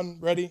my gun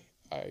ready.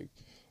 I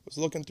was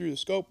looking through the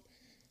scope,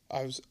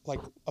 I was like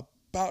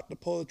about to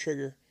pull the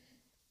trigger,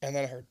 and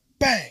then I heard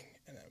bang,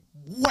 and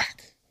then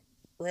whack,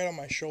 right on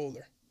my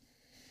shoulder.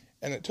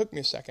 And it took me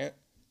a second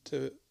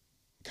to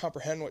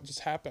comprehend what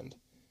just happened.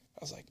 I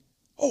was like,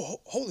 oh,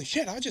 holy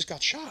shit, I just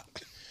got shot.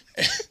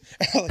 And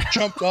I like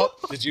jumped up.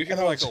 Did you hear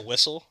like a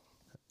whistle?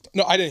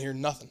 No, I didn't hear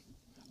nothing.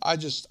 I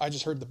just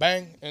heard the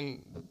bang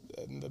and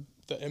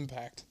the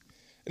impact.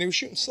 And he was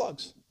shooting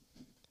slugs.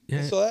 Yeah.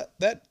 And so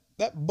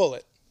that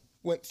bullet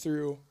went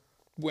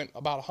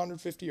about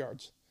 150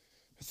 yards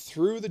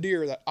through the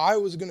deer that I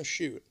was going to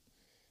shoot.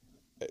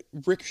 It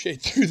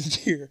ricocheted through the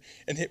deer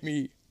and hit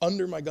me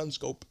under my gun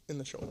scope in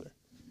the shoulder.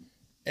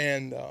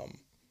 And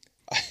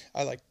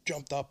I like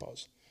jumped up. I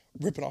was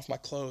ripping off my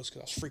clothes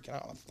because I was freaking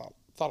out. I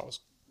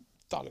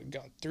thought it had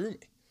gone through me,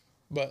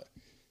 but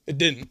it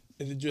didn't.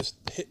 It had just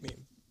hit me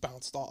and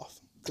bounced off.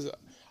 Because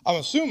I'm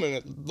assuming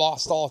it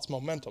lost all its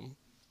momentum,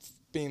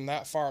 being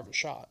that far of a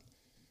shot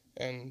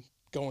and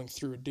going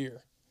through a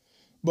deer.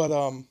 But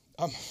I'm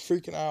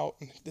freaking out,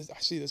 and I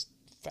see this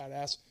fat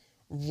ass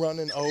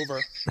running over,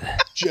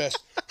 just,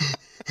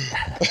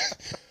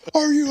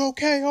 are you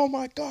okay? Oh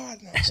my God.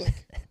 And I was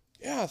like,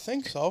 yeah, I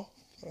think so.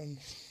 And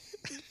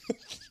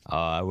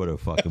I would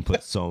have fucking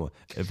put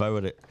if I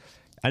would have,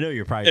 I know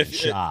you're probably in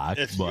shock,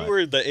 if but you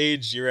were the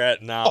age you're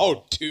at now.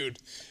 oh, dude,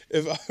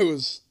 if I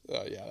was,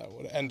 yeah, that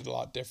would have ended a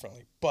lot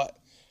differently. But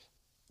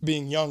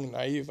being young and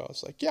naive, I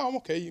was like, yeah, I'm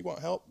okay. You want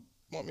help?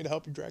 Want me to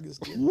help you drag this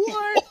deer?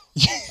 what?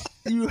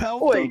 You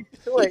helped him?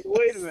 Wait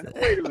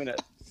a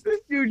minute. This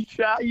dude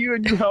shot you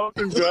and you helped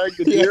him drag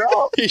the deer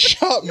out? He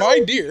shot my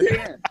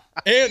deer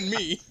and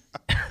me.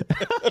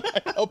 And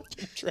I helped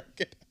him drag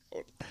it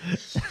out.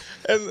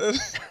 And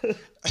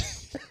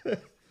then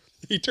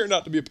he turned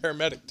out to be a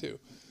paramedic too.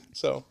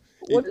 So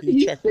What did he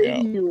he checked me say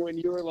out. to you when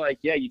you were like,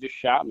 yeah, you just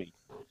shot me?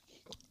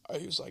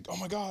 He was like, oh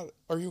my God,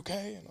 are you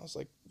okay? And I was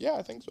like, yeah,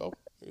 I think so.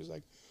 He was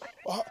like,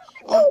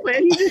 Oh,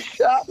 man, you just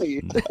shot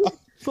me.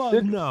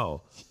 Fuck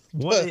no.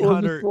 Was the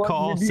 1-800 slug-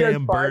 call did you guys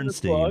Sam find the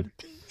slug?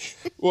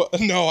 Bernstein. well,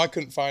 no, I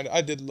couldn't find it.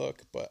 I did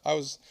look, but I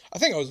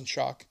think I was in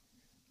shock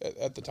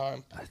at the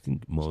time. I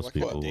think most Like,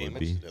 people what would damage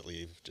be. did it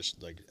leave?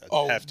 Just like a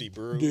Oh, hefty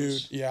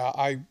bruise. Dude, yeah,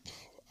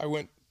 I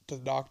went to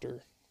the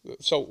doctor.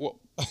 So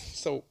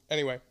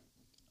anyway,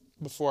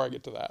 before I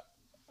get to that,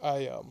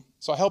 I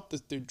helped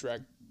this dude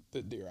drag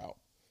the deer out.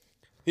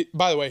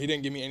 By the way, he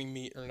didn't give me any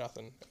meat or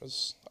nothing. I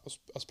was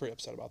pretty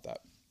upset about that.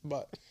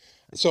 But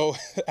so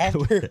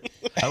after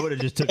I would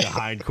have just took a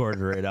hind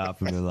quarter right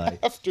off and been like,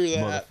 after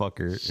that,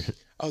 motherfucker.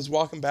 I was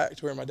walking back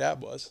to where my dad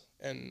was,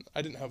 and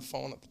I didn't have a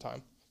phone at the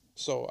time.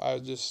 So I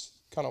just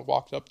kind of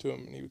walked up to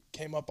him, and he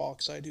came up all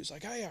excited. He was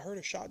like, "Hey, I heard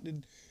a shot.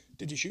 Did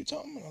you shoot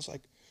something?" And I was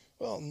like,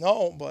 "Well,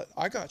 no, but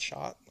I got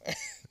shot."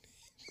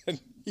 And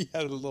he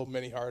had a little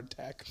mini heart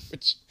attack,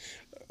 which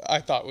I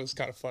thought was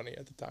kind of funny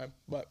at the time.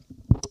 But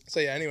so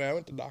yeah, anyway, I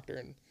went to the doctor,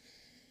 and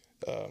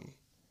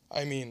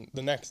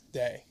the next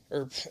day,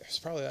 or it was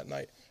probably that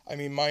night,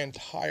 my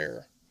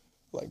entire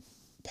like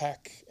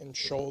pec and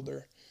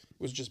shoulder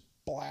was just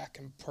black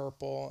and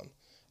purple, and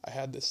I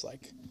had this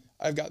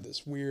I've got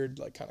this weird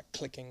like kind of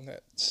clicking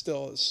that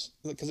still is,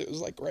 because it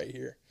was like right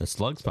here. The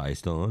slug's probably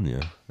still on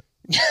you.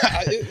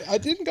 I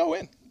didn't go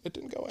in. It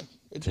didn't go in.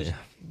 It just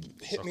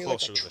hit So me like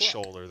closer a to the truck.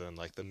 shoulder than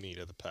like the meat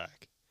of the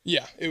pack.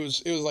 Yeah, it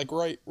was like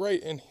right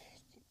in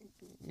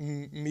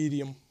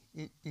medium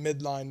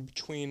midline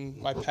between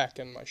my pec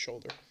and my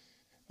shoulder.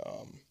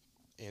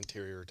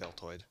 Anterior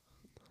deltoid.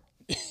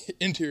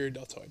 Interior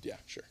deltoid, yeah,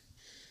 sure.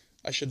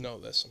 I should know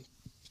this. I'm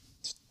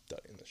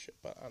studying this shit,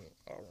 but I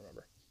don't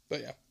remember.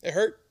 But yeah, it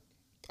hurt.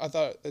 I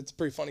thought it's a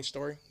pretty funny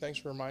story. Thanks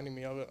for reminding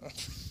me of it.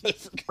 I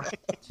forgot.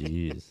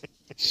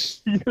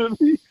 Jeez.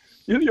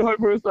 You're the only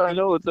person I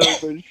know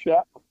that's ever been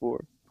shot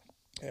before.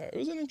 Yeah, it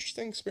was an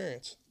interesting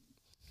experience.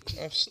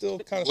 I'm still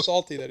kind of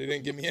salty that he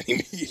didn't give me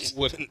any meat.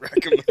 Wouldn't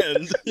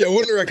recommend. Yeah,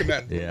 wouldn't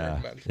recommend. Yeah.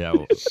 Wouldn't recommend. Yeah.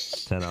 Well,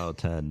 10 out of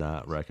 10,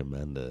 not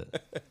recommend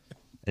it.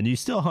 And you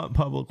still hunt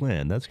public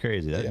land. That's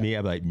crazy. That Yeah. me,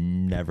 I'm like,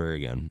 never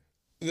again.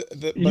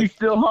 But You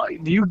still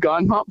hunt? Do you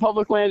gun hunt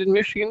public land in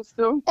Michigan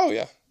still? oh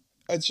yeah,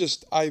 it's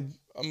just I'm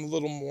a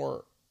little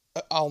more.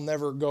 I'll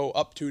never go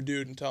up to a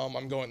dude and tell him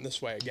I'm going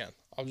this way again.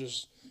 I'll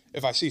just,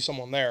 if I see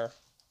someone there,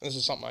 this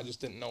is something I just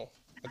didn't know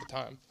at the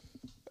time.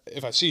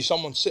 If I see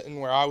someone sitting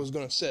where I was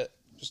gonna sit,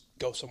 just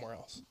go somewhere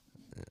else.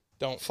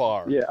 Don't.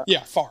 Far.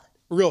 Yeah. Far,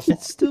 real far.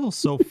 It's still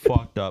so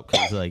fucked up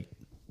because, like,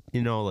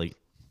 like,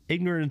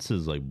 ignorance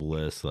is like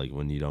bliss. Like,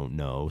 when you don't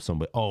know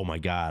somebody, oh my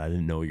God, I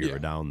didn't know you Yeah. were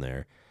down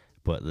there.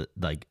 But,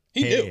 like,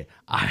 He hey, knew.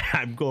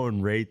 I'm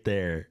going right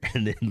there.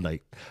 And then,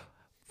 like,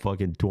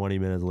 fucking 20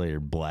 minutes later,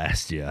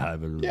 blast you.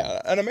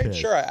 Yeah, and I made pissed.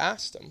 sure I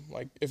asked him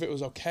like if it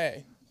was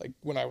okay. Like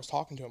when I was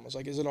talking to him, I was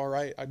like, "Is it all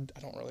right? I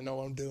don't really know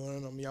what I'm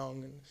doing. I'm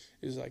young." And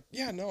he was like,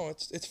 "Yeah, no,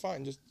 it's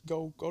fine. Just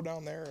go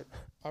down there.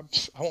 I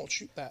won't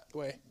shoot that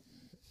way."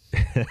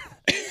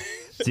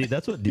 See,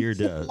 that's what deer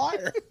does.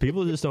 Liar.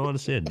 People just don't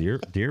understand.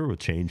 Deer will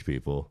change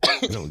people.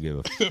 They don't give a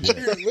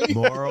Apparently.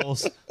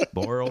 morals,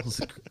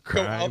 Go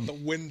crime. Um, out the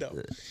window.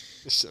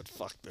 He said,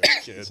 "Fuck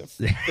this kid."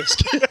 This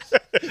kid.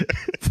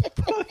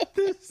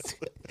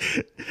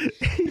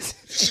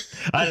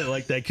 I didn't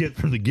like that kid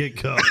from the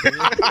get-go.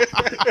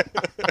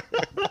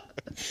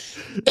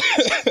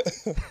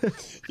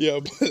 Yeah,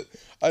 but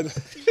I'm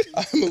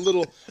a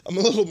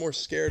little more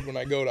scared when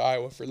I go to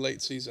Iowa for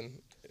late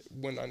season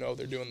when I know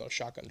they're doing those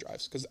shotgun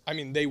drives, because I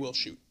mean they will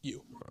shoot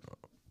you.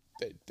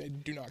 They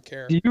do not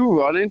care. Do you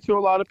run into a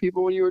lot of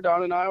people when you were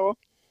down in Iowa?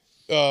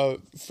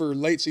 For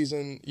late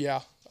season,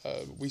 yeah,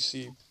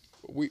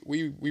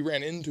 we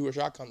ran into a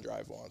shotgun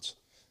drive once.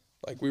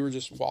 Like we were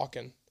just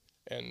walking,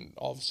 and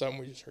all of a sudden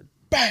we just heard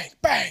bang,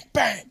 bang,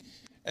 bang,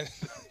 and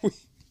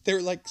there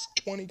were like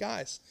 20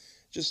 guys,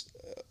 just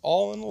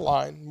all in a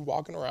line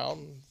walking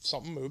around.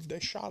 Something moved, they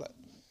shot it,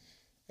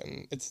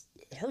 and it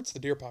hurts the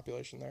deer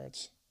population there.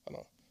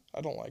 I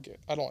don't like it.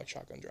 I don't like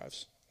shotgun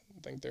drives.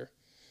 I think they're.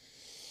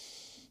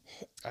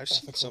 I've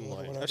seen some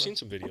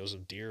videos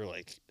of deer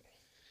like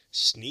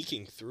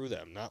sneaking through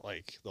them. Not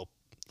like they'll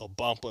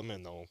bump them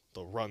and they'll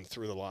run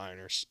through the line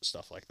or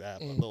stuff like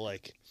that. But they'll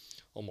like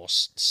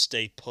almost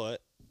stay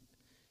put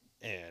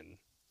and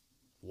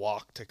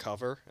walk to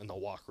cover, and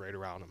they'll walk right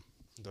around them.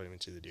 Don't even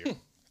see the deer.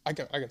 I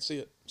can see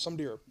it. Some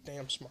deer are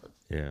damn smart.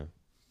 Yeah.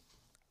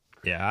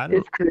 Yeah, I don't.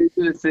 It's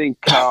crazy to think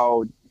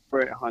how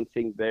different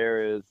hunting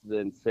there is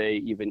than, say,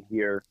 even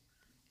here.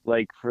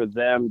 Like, for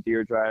them,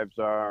 deer drives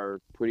are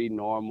pretty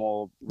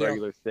normal,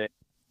 regular thing.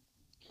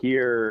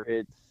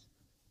 Here,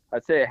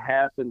 I'd say it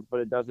happens, but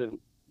it doesn't.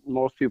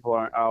 Most people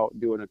aren't out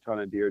doing a ton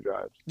of deer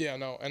drives. Yeah,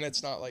 no, and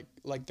it's not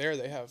like there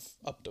they have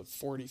up to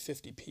 40,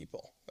 50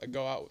 people that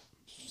go out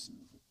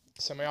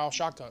semi-auto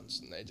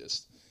shotguns, and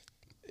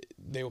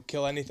they will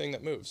kill anything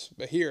that moves.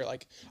 But here,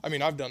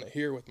 I've done it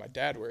here with my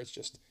dad, where it's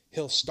just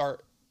he'll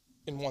start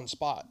in one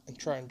spot and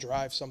try and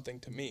drive something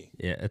to me.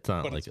 Yeah, it's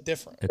not but like it's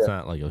different. It's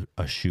not like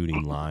a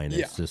shooting line. It's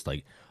Yeah. just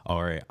like,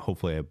 all right,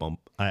 hopefully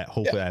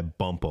I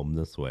bump them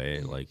this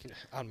way. Like,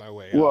 On my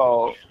way out.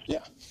 Well,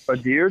 Yeah. a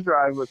deer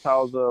drive was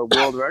how the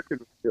world record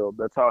was killed.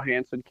 That's how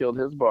Hansen killed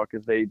his buck,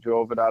 is they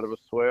drove it out of a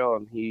swale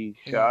and he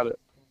shot it.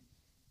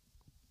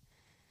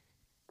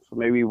 So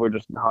maybe we're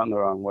just hunting the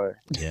wrong way.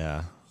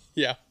 yeah.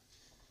 Yeah,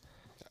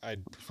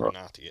 I'd prefer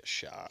not to get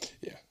shot.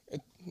 yeah,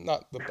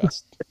 not the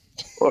best.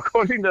 Well,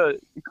 according to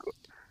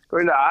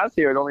Oz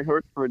here, it only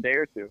hurts for a day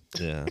or two.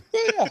 Yeah.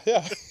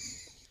 yeah.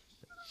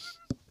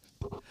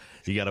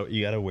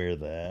 You gotta wear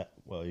that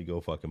while you go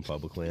fucking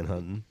public land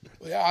hunting.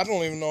 Yeah, I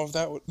don't even know if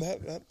that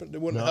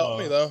wouldn't help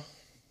me though.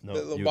 No,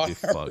 That little you'd body be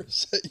fucked.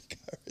 armors that you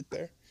got right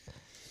there.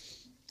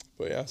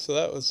 But yeah, so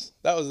that was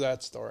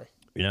that story.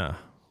 Yeah.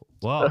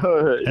 Well,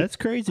 that's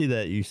crazy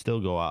that you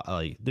still go out.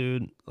 Like,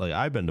 dude, like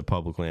I've been to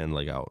public land,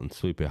 like out in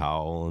Sleepy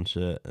Hollow and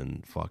shit,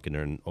 and fucking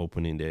an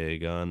opening day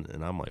gun,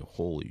 and I'm like,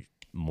 holy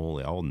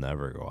moly, I'll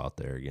never go out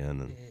there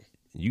again. And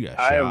you got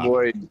I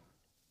shot.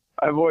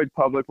 avoid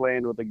public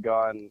land with a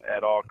gun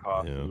at all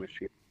costs Yeah. in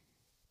Michigan.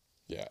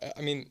 Yeah,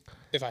 I mean,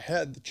 if I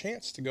had the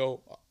chance to go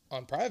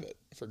on private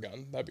for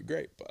gun, that'd be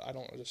great. But I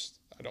don't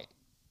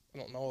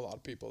know a lot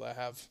of people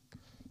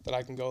that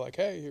I can go like,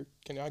 hey, here,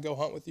 can I go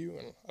hunt with you?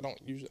 And I don't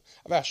usually.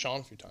 I've asked Sean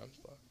a few times,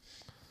 but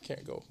I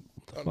can't go.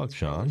 Fuck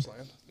Sean.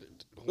 Land.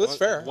 That's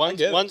fair. I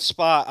get it. One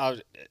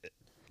spot,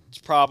 it's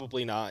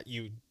probably not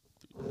you.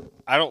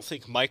 I don't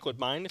think Mike would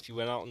mind if you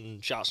went out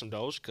and shot some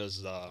does,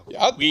 because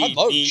I'd we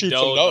love to need shoot some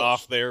does does.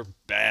 off there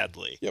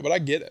badly. Yeah, but I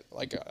get it.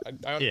 Like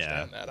I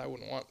understand that. I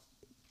wouldn't want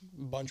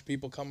a bunch of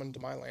people coming to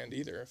my land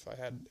either if I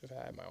had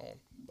my own.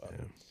 But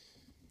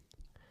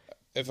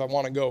if I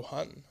want to go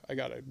hunting, I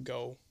gotta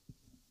go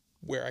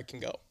where I can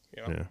go.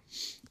 You know. Yeah.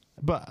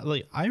 But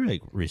like I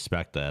like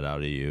respect that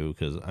out of you,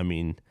 because I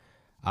mean,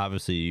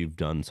 obviously you've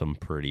done some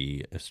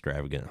pretty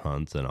extravagant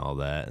hunts and all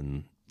that,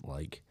 and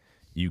like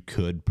you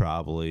could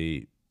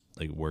probably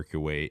like work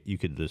your way. You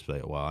could just be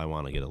like, well, I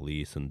want to get a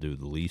lease and do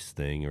the lease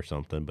thing or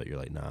something, but you're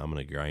like, nah, I'm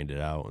gonna grind it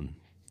out and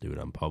do it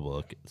on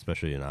public,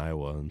 especially in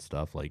Iowa and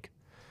stuff. Like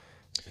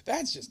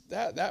That's just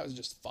that was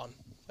just fun.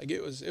 Like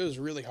it was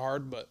really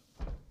hard, but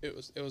it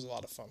was a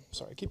lot of fun.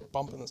 Sorry, I keep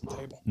bumping this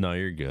table. no,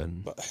 you're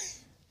good. But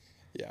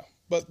yeah,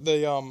 but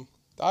the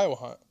Iowa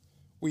hunt,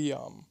 we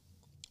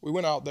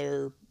went out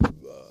there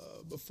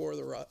before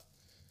the rut,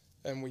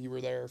 and we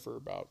were there for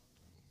about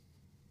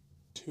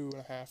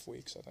 2.5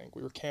 weeks. I think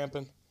we were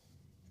camping,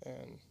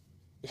 and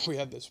we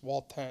had this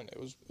wall tent. It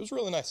was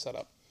really nice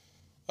setup,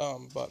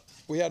 but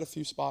we had a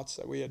few spots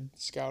that we had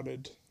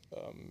scouted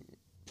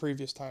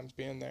previous times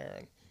being there,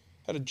 and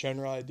had a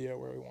general idea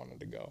where we wanted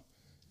to go.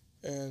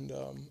 And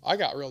I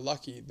got real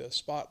lucky. The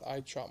spot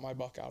I shot my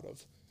buck out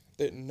of,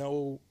 I didn't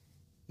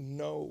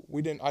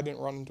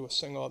run into a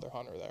single other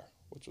hunter there,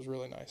 which was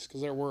really nice,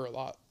 because there were a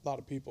lot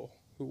of people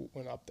who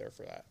went up there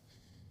for that.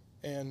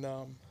 And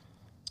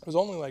it was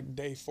only like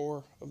day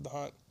 4 of the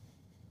hunt,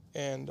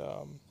 and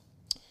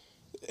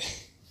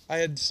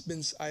I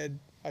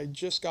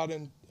just got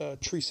in a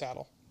tree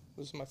saddle.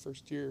 This is my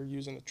first year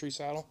using a tree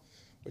saddle,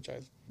 which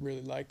I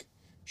really like.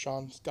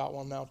 Sean's got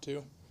one now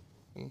too,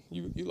 and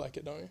you like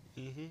it, don't you?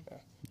 Mm-hmm. Yeah.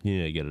 You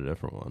need to get a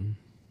different one.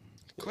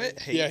 Quit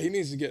hating. Yeah, he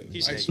needs to get.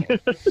 He's nice hating.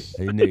 one.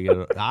 You need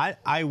to get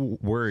I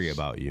worry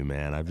about you,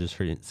 man. I've just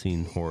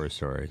seen horror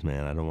stories,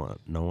 man. I don't want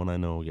no one I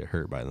know will get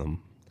hurt by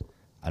them.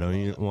 I don't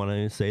even want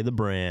to say the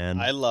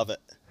brand. I love it.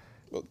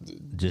 Well,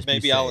 Just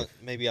Maybe be safe.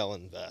 maybe I'll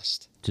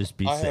invest. Just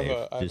be I safe.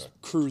 have a Just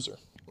cruiser,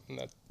 and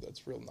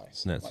that's real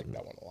nice. I That's- like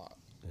that one a lot.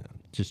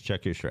 just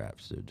check your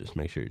straps, dude. Just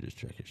make sure you just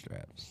check your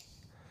straps.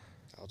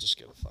 I'll just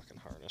get a fucking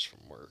harness from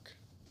work.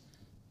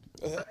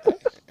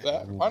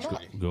 Why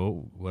not?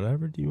 Go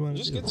whatever do you want to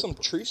Just do. get some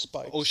tree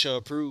spikes. OSHA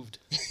approved.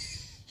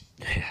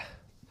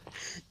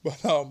 But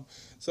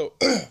so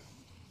this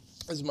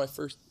was my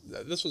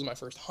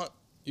first hunt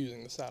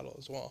using the saddle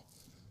as well.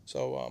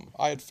 So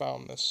I had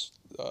found this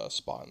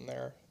spot in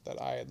there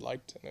that I had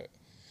liked, and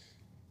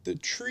the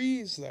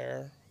trees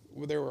there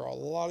were a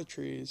lot of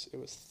trees. It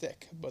was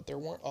thick, but there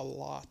weren't a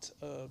lot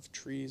of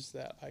trees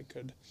that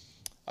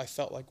I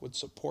felt like would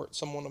support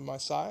someone of my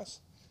size.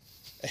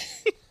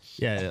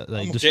 Yeah,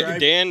 like I'm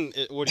describe. Dan,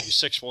 what are you,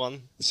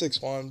 6'1"?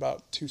 6'1",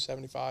 about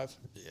 275,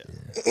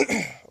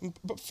 Yeah.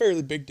 but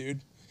fairly big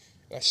dude.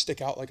 And I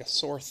stick out like a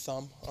sore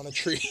thumb on a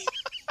tree.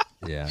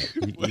 Yeah,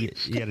 you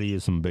got to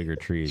use some bigger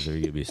trees, or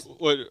you'll be.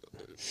 What?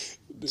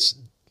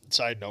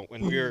 Side note: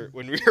 when we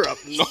were up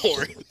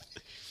north,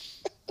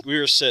 we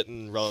were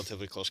sitting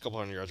relatively close, a couple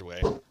hundred yards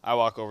away. I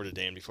walk over to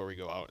Dan before we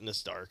go out, and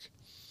it's dark.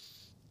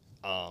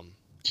 And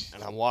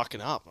I'm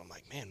walking up. I'm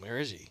like, man, where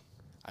is he?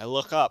 I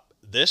look up.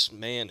 This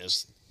man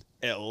is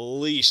at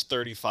least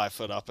 35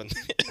 foot up in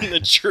the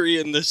tree,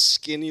 in this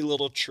skinny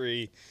little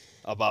tree,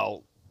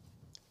 about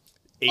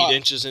 8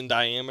 inches in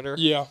diameter.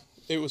 Yeah,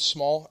 it was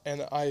small,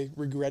 and I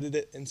regretted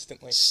it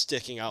instantly.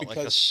 Sticking out like a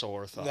Because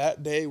sore thumb.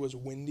 That day was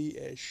windy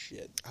as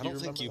shit. I don't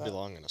think you remember that?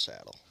 belong in a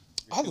saddle.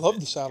 I love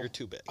the saddle. You're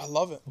too big. I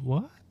love it.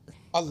 What?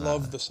 I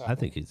love the saddle. I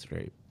think he's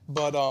great.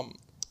 But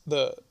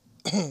the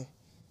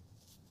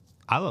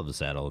I love the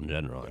saddle in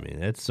general. I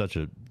mean, it's such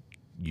a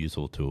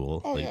useful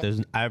tool. Oh, yeah.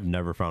 I've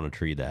never found a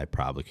tree that I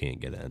probably can't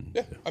get in.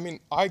 yeah, I mean,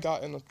 I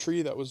got in a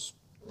tree that was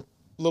a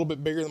little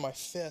bit bigger than my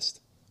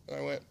fist, and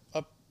I went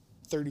up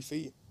 30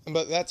 feet.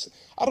 But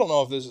I don't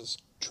know if this is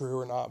true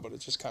or not, but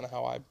it's just kind of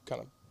how I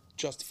kind of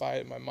justify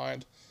it in my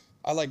mind.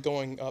 I like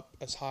going up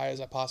as high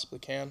as I possibly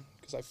can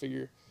because I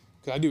figure,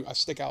 I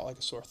stick out like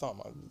a sore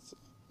thumb. I'm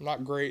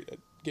not great at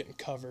getting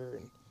cover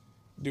and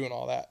doing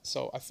all that.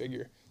 So I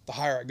figure the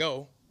higher I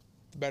go,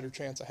 the better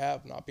chance I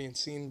have not being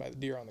seen by the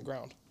deer on the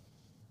ground.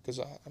 Because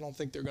I don't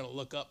think they're going to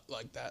look up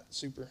like that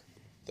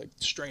like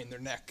strain their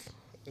neck.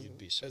 You'd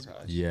be as much.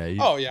 surprised. Yeah.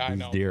 Oh, yeah, I these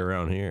know. Deer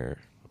around here.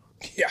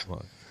 Yeah.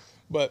 What?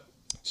 But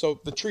so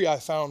the tree I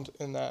found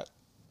in that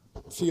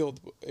field,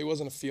 it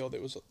wasn't a field,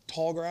 it was a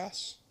tall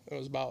grass. It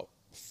was about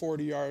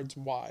 40 yards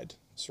wide,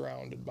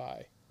 surrounded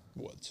by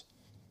woods.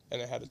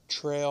 And it had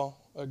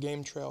a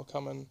game trail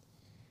coming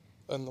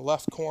in the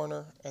left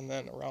corner, and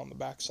then around the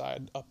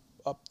backside up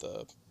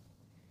the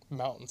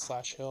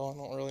mountain/hill. I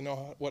don't really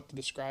know what to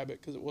describe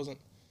it because it wasn't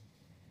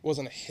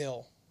a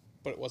hill,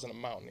 but it wasn't a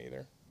mountain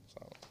either.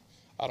 So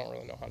I don't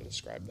really know how to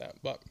describe that.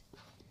 But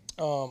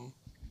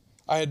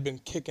I had been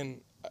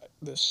kicking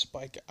this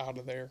spike out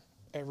of there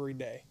every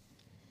day,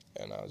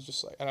 and I was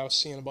just like, and I was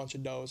seeing a bunch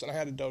of does, and I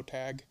had a doe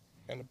tag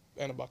and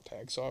a buck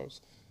tag, so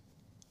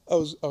I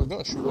was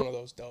gonna shoot one of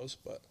those does,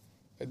 but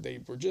they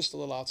were just a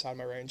little outside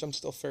my range. I'm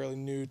still fairly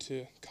new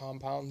to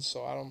compounds,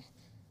 so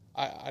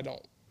I'm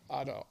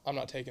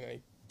not taking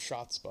any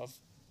shots above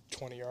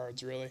 20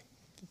 yards really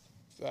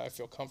that I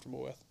feel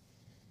comfortable with.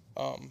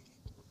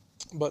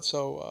 But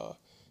so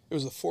it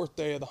was the 4th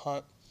day of the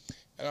hunt,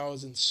 and I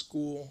was in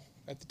school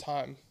at the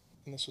time,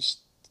 and this was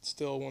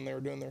still when they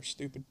were doing their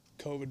stupid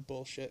COVID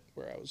bullshit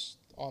where I was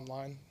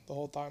online the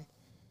whole time.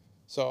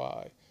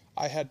 So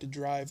I had to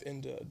drive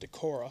into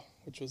Decorah,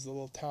 which was the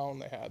little town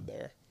they had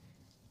there,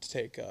 to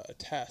take a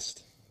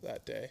test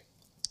that day.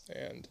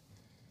 And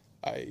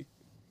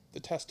the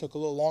test took a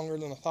little longer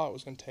than I thought it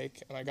was going to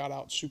take, and I got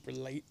out super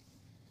late.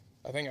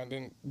 I think I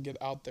didn't get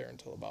out there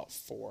until about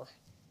 4.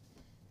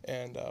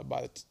 And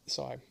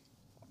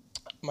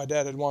my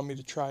dad had wanted me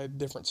to try a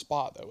different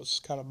spot that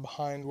was kind of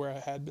behind where I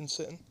had been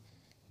sitting.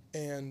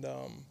 And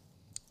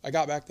I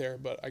got back there,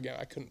 but again,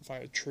 I couldn't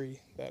find a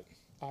tree that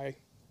I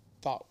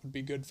thought would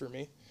be good for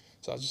me.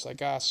 So I was just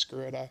like,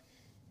 screw it.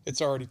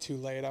 It's already too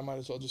late. I might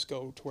as well just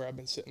go to where I've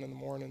been sitting in the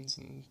mornings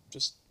and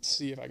just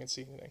see if I can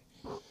see anything.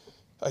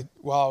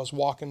 While I was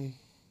walking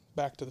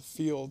back to the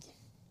field,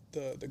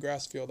 the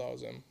grass field I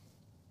was in,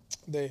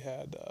 they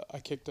had, I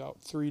kicked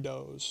out 3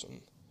 does,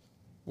 and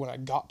when I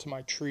got to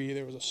my tree,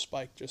 there was a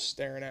spike just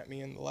staring at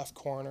me in the left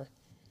corner,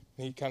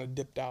 and he kind of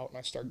dipped out, and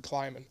I started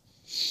climbing.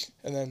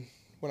 And then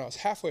when I was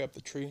halfway up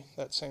the tree,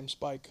 that same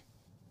spike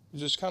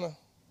was just kind of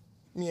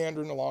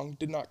meandering along,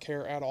 did not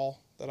care at all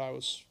that I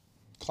was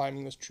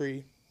climbing this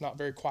tree, not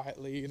very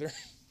quietly either.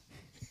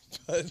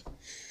 But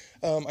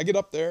I get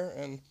up there,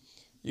 and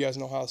you guys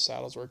know how the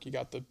saddles work. You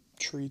got the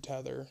tree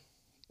tether,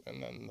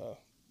 and then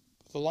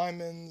the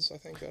linemans, I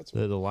think that's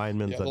what. The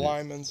linemans. Yeah, the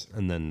linemans.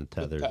 And then the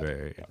tether's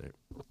tether, right yeah. there.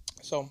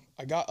 So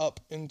I got up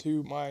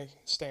into my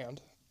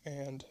stand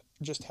and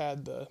just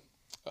had the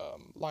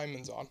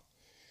linemans on.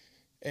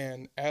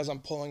 And as I'm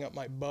pulling up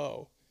my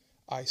bow,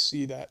 I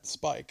see that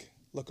spike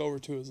look over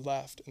to his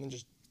left and then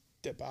just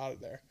dip out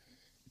of there.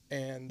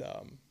 And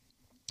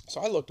So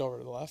I looked over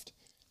to the left,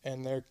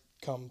 and there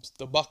comes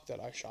the buck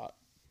that I shot,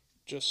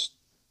 just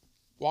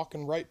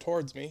walking right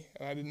towards me,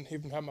 and I didn't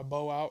even have my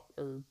bow out,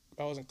 or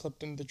I wasn't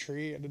clipped into the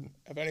tree. I didn't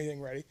have anything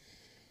ready.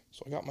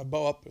 So I got my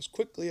bow up as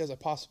quickly as I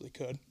possibly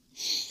could.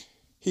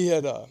 He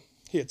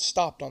had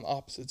stopped on the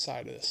opposite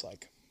side of this,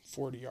 like,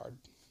 40-yard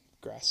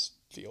grass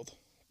field.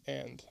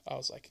 And I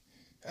was like,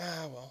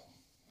 well,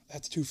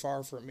 that's too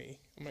far for me.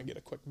 I'm going to get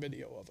a quick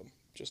video of him,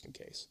 just in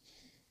case.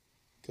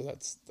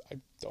 Because I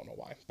don't know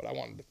why, but I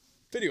wanted a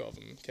video of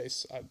him in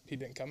case he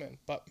didn't come in.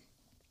 But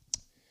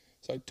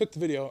so I took the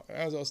video, and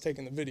as I was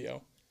taking the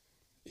video,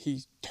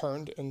 he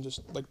turned and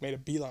just, like, made a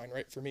beeline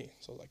right for me.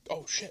 So I was like,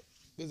 oh, shit,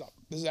 this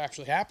is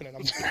actually happening.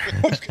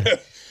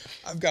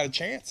 I've got a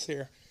chance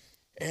here.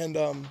 And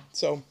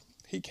so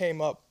he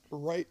came up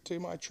right to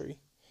my tree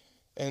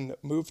and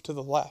moved to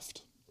the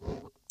left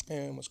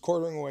and was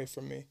quartering away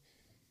from me.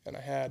 And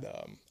I had,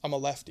 I'm a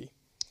lefty,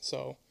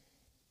 so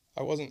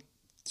I wasn't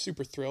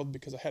super thrilled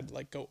because I had to,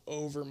 like, go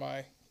over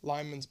my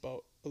lineman's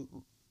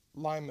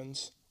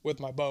with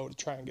my bow to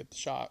try and get the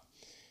shot.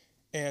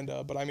 And,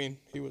 but I mean,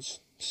 he was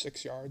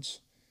 6 yards,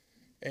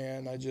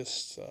 and I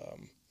just,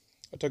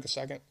 I took a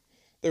second.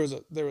 There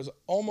was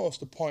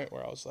almost a point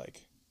where I was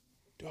like,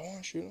 do I want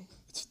to shoot him?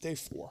 It's day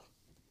 4.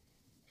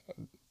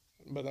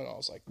 But then I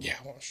was like, yeah,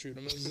 I want to shoot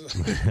him.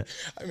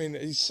 I mean,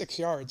 he's 6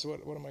 yards.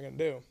 What am I going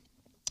to do?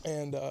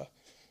 And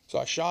so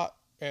I shot,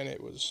 and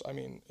it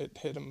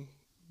hit him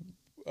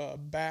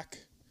back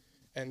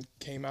and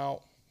came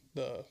out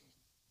the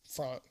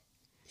front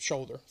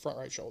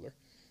right shoulder.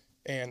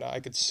 And I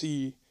could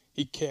see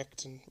he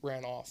kicked and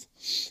ran off.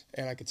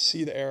 And I could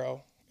see the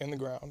arrow in the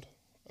ground.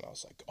 And I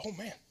was like, oh,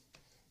 man,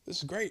 this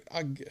is great.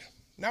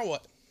 Now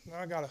what? Now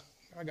I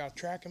gotta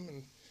track him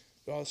and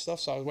do all this stuff.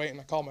 So I was waiting.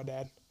 I called my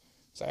dad.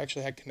 So I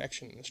actually had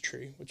connection in this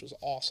tree, which was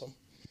awesome.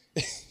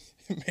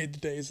 It made the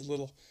days a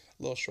little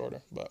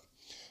shorter. But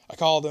I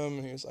called him,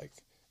 and he was like,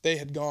 they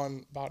had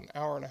gone about an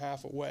hour and a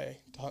half away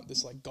to hunt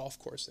this, like, golf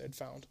course they had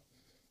found,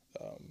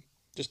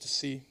 just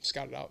to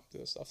scout it out, do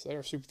this stuff. So they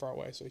were super far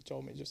away. So he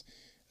told me just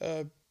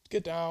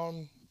get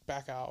down,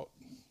 back out,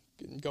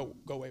 go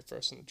wait for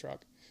us in the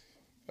truck.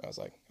 And I was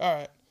like, all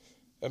right.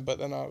 But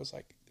then I was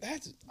like,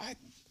 that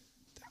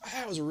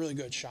was a really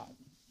good shot.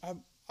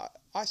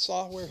 I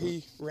saw where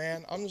he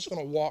ran. I'm just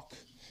going to walk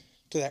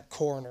to that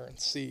corner and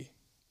see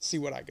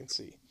what I can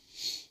see.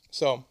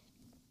 So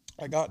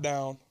I got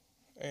down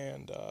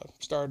and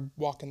started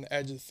walking the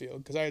edge of the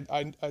field because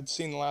I'd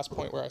seen the last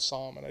point where I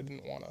saw him, and I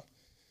didn't want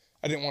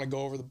to go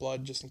over the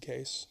blood just in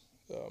case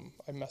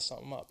I messed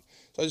something up.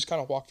 So I just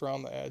kind of walked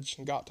around the edge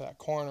and got to that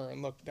corner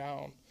and looked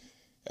down,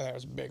 and there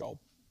was a big old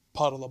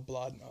puddle of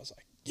blood, and I was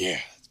like, yeah,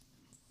 that's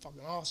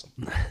fucking awesome.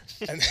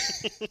 And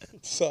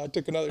so I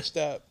took another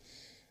step.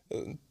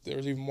 There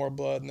was even more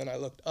blood, and then I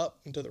looked up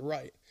and to the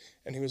right,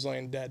 and he was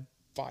laying dead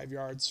 5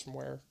 yards from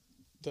where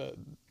that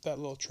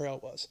little trail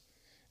was.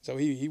 So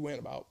he went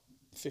about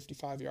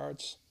 55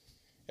 yards,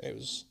 and it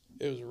was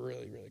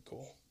really, really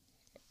cool.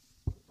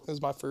 It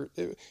was my first.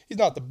 He's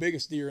not the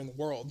biggest deer in the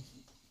world,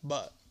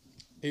 but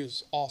he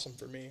was awesome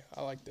for me.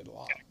 I liked it a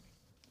lot.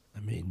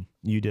 I mean,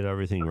 you did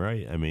everything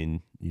right. I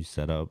mean, you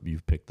set up, you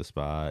picked the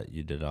spot,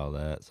 you did all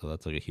that. So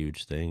that's like a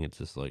huge thing. It's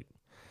just like,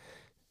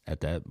 at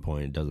that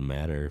point, it doesn't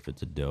matter if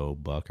it's a doe,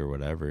 buck, or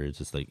whatever. It's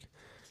just like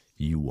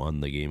you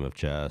won the game of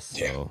chess.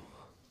 So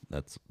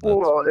that's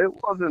well, it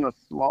wasn't a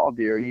small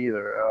deer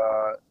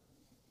either.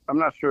 I'm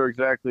not sure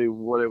exactly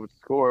what it would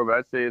score, but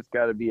I'd say it's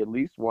got to be at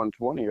least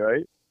 120,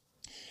 right?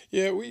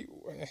 Yeah,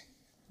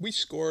 we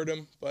scored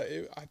him, but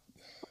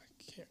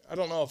I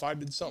don't know if I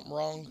did something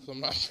wrong because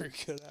I'm not very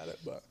good at it.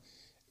 But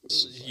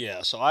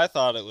so I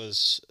thought it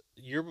was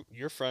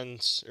your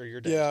friends or your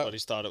dad's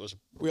buddies thought it was.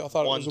 We all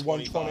thought it was a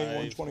 120,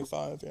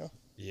 125. Yeah.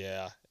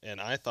 Yeah,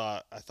 and I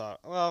thought,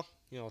 well,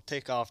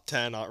 take off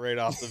 10 right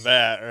off the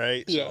bat,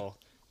 right? Yeah. So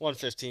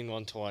 115,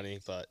 120,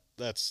 but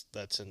that's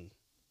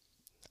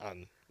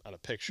on a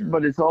picture.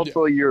 But it's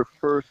also your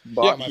first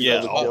buck.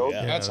 Yeah,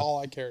 that's all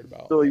I cared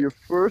about. So your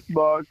first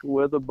buck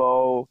with a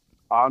bow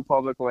on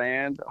public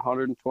land,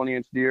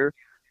 120-inch deer.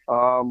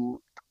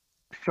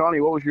 Shawnee,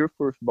 what was your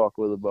first buck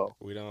with a bow?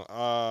 We don't.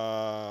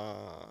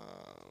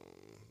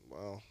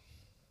 Well,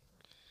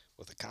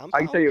 with a compound. I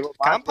can tell you,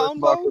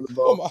 compound buck bow? with a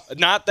bow.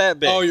 Not that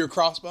big. Oh, your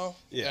crossbow?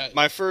 Yeah.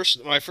 My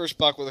first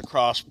buck with a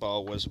crossbow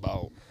was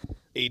about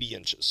 80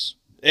 inches,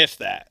 if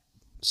that.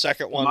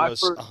 Second one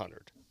was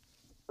 100.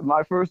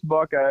 My first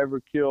buck I ever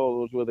killed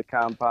was with a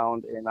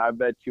compound, and I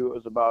bet you it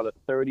was about a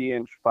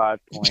 30-inch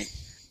 5-point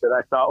that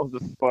I thought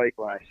was a spike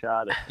when I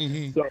shot it.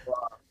 Mm-hmm. So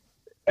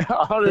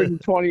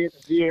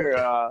 120-inch deer.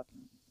 I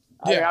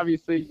mean,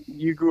 obviously,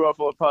 you grew up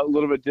a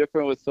little bit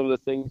different with some of the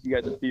things you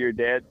got to see your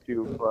dad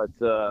do, but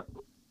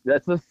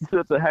that's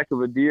a heck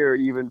of a deer,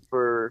 even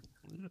for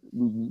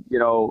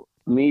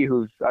me,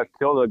 I've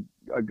killed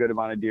a good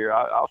amount of deer.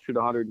 I'll shoot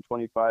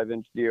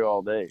 125-inch deer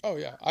all day. Oh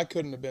yeah, I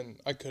couldn't have been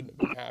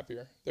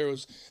happier. There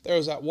was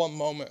that one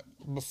moment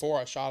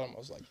before I shot him. I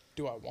was like,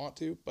 do I want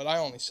to? But I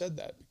only said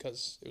that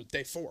because it was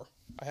day 4.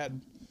 I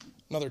had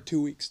another 2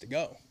 weeks to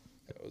go.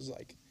 It was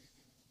like,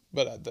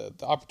 But the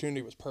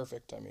opportunity was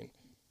perfect. I mean,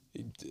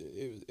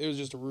 it was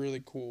just a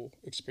really cool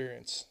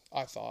experience.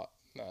 I thought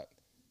that.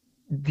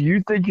 Do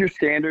you think your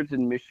standards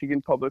in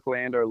Michigan public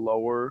land are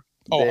lower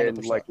Oh, than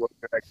 100%. like what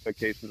your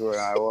expectations were in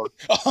Iowa?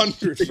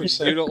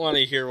 100%. You don't want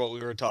to hear what we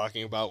were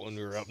talking about when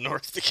we were up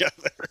north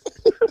together.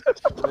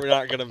 We're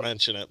not going to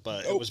mention it,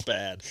 but it was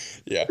bad.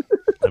 Yeah.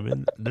 I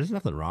mean, there's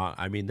nothing wrong.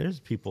 I mean, there's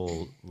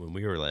people when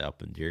we were like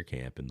up in deer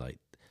camp and like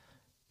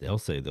they'll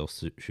say they'll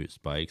shoot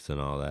spikes and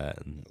all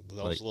that, and Those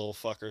like little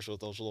fuckers with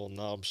those little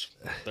nubs,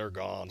 they're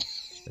gone.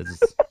 it's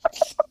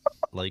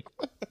like,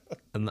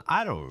 and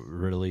I don't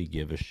really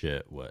give a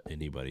shit what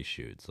anybody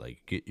shoots. Like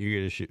you're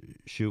gonna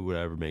shoot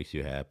whatever makes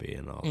you happy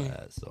and all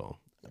that. So,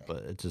 but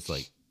it's just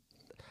like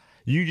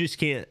you just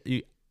can't.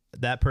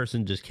 That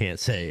person just can't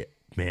say,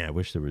 "Man, I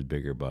wish there was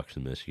bigger bucks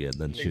in Michigan."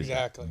 Then shoot.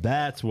 Exactly.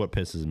 That's what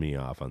pisses me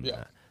off on Yeah.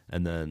 that.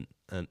 And then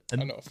and I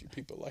know a few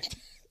people like that.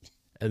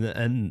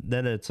 and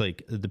then it's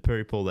like the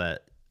people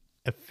that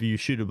if you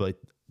shoot like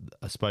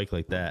a spike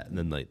like that and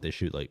then like they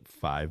shoot like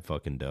 5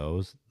 fucking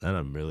does, then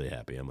I'm really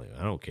happy. I'm like,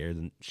 I don't care.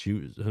 Then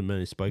shoot as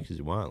many spikes as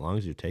you want, as long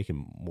as you're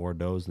taking more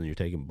does than you're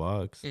taking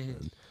bucks.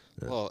 And,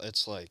 Well,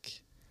 it's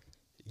like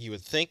you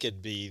would think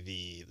it'd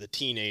be the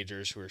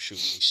teenagers who are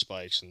shooting these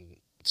spikes and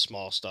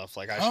small stuff.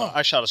 Like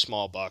I shot a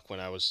small buck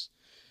when I was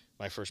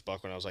my first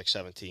buck when I was like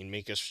 17.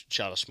 Mika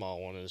shot a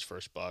small one in his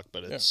first buck,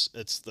 but it's the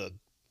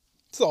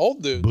It's the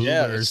old dude. Boom.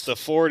 yeah, Boomers. it's the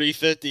 40,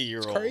 50-year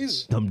It's olds.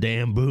 crazy. them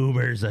damn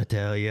boomers, I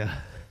tell you.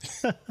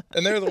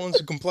 And they're the ones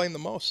who complain the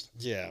most.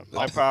 Yeah,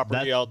 my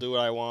property, That- I'll do what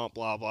I want,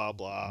 blah, blah,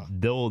 blah.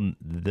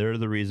 They're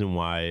the reason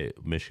why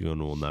Michigan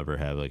will never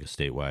have like a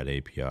statewide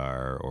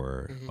APR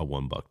or a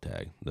 $1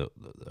 tag.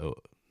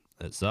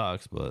 It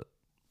sucks, but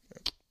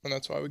And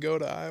that's why we go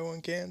to Iowa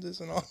and Kansas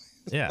and all.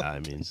 yeah, I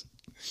mean,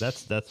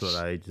 that's what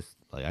I just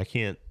like.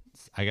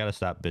 I gotta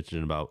stop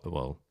bitching about.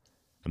 Well,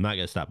 I'm not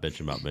gonna stop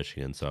bitching about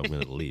Michigan, so I'm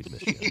gonna leave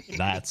Michigan.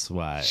 That's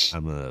why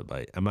I'm not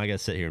gonna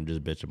sit here and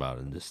just bitch about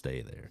it and just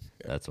stay there.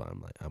 That's why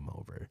I'm like, I'm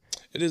over it.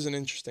 It is an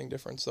interesting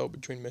difference, though,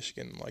 between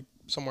Michigan and, like,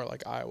 somewhere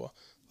like Iowa.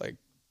 Like,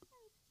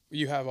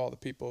 you have all the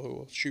people who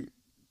will shoot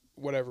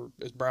whatever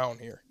is brown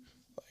here.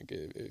 Like,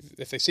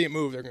 if they see it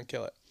move, they're going to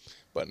kill it.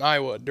 But in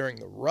Iowa,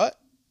 during the rut,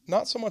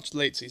 not so much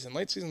late season.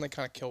 Late season, they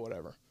kind of kill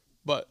whatever.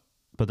 But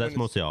But that's it's-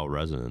 mostly all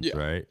residents, yeah,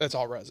 right? that's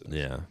all residents.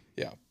 Yeah.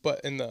 Yeah,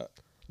 but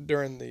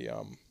during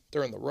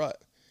the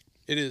rut,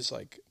 it is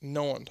like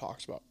no one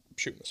talks about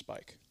shooting a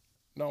spike.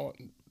 No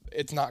one,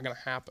 it's not gonna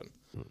happen.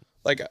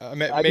 Like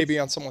maybe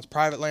on someone's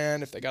private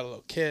land if they got a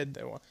little kid,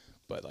 they want.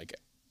 But like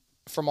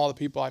from all the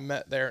people I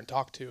met there and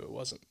talked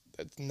to,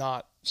 it's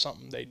not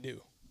something they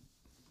do.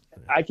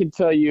 I can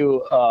tell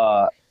you,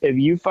 if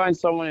you find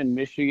someone in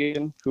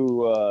Michigan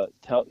who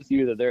tells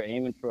you that they're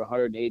aiming for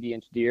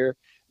 180-inch deer,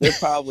 they're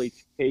probably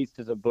chased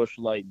as a bush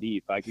light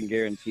deep. I can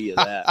guarantee you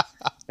that,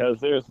 because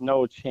there's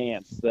no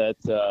chance that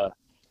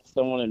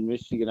someone in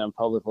Michigan on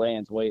public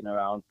land's waiting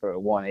around for a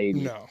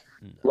 180. No.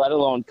 Let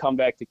alone come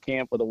back to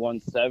camp with a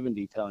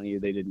 170 telling you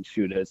they didn't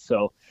shoot it.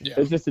 So Yeah.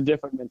 it's just a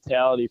different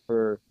mentality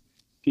for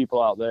people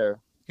out there.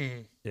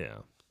 Mhm. Yeah.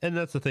 And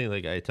that's the thing,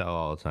 like I tell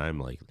all the time,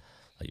 like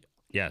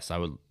yes, I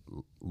would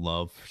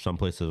love some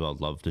places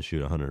I'd love to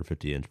shoot a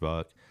 150-inch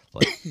buck.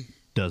 Like,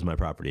 does my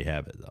property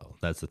have it though?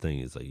 That's the thing,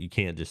 is like you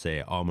can't just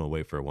say, oh, I'm gonna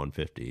wait for a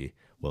 150.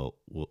 Well,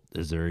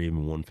 is there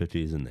even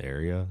 150s in the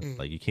area?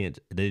 Like you can't.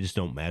 They just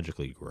don't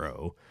magically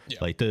grow. Yeah.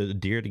 Like the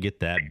deer to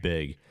get that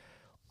big,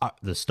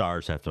 the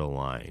stars have to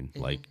align.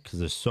 Like because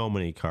there's so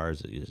many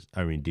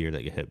deer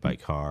that get hit by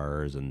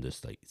cars and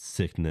just like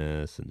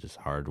sickness and just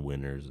hard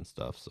winters and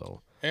stuff.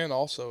 So And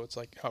also, it's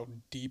like how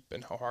deep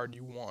and how hard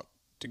you want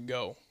to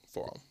go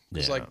for them.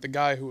 Because Yeah. like the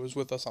guy who was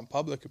with us on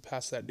public who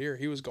passed that deer,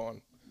 he was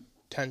going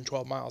 10,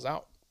 12 miles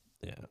out.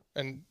 yeah,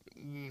 And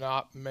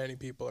not many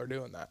people are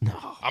doing that.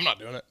 No. I'm not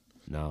doing it.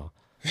 no,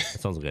 that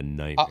sounds like a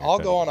nightmare. I'll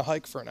go on a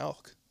hike for an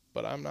elk,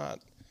 but I'm not.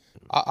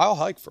 I'll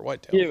hike for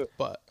whitetail. Yeah.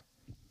 But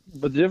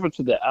But the difference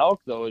with the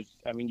elk, though, is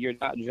you're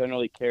not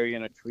generally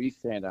carrying a tree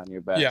stand on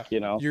your back. yeah, You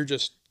know. you're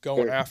just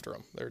going Sure. after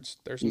them. There's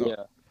no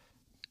Yeah.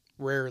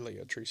 rarely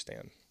a tree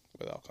stand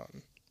with elk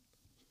hunting.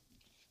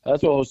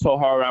 That's what was so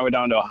hard when I went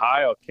down to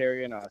Ohio,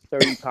 carrying a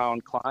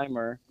 30-pound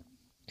climber,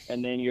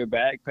 and then your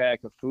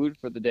backpack of food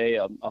for the day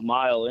a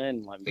mile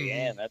in. Like,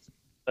 man, that's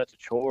a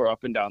chore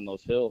up and down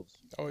those hills.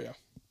 Oh yeah.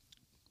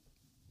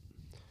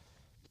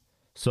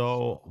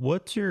 So,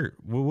 what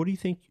do you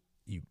think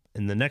you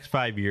in the next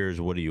 5 years?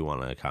 What do you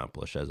want to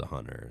accomplish as a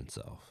hunter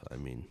itself? I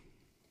mean,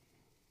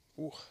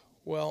 Ooh,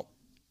 well,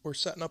 we're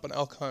setting up an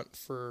elk hunt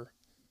for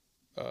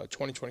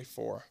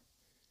 2024,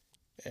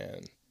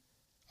 and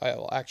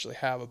I'll actually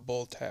have a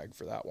bull tag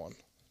for that one.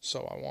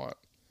 So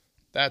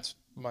that's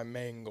my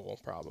main goal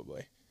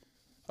probably.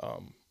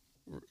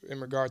 In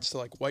regards to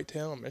like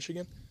whitetail in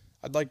Michigan,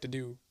 I'd like to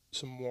do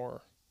some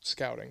more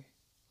scouting,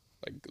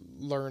 like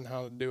learn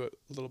how to do it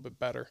a little bit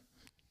better.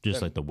 just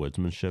Then- like the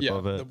woodsmanship Yeah,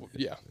 of it.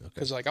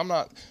 because like I'm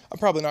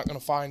probably not gonna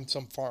find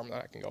some farm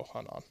that I can go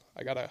hunt on.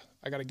 I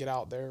gotta get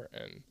out there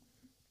and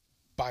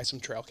buy some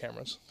trail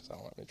cameras because I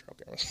don't have any trail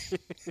cameras.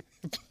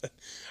 But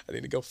I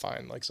need to go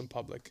find like some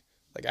public,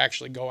 like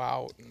actually go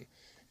out and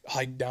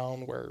hike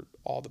down where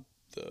all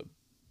the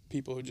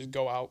people who just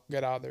go out,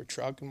 get out of their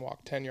truck and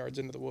walk 10 yards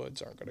into the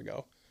woods aren't going to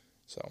go.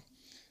 So,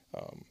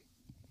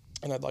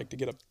 and I'd like to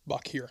get a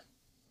buck here.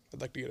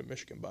 I'd like to get a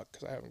Michigan buck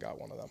because I haven't got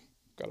one of them.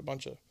 Got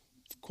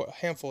a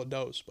handful of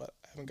does, but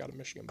I haven't got a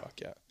Michigan buck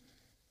yet.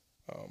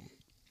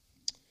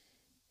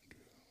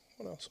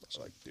 What else would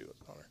I like to do with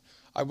hunter?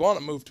 I want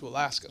to move to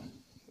Alaska,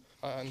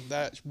 and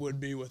that would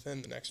be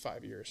within the next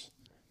 5 years.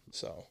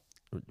 So,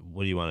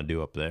 What do you want to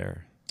do up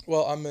there?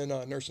 well, I'm in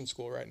nursing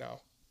school right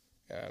now,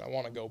 and I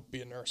want to go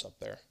be a nurse up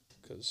there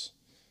because,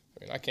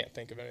 I mean, I can't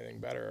think of anything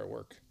better.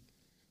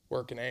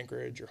 Work in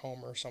Anchorage or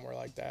Homer or somewhere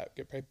like that.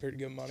 Get paid pretty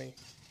good money.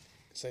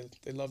 Say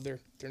they love their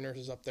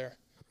nurses up there,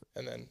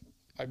 and then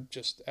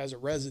as a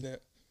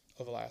resident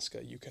of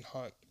Alaska, you can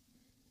hunt.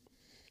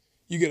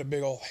 You get a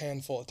big old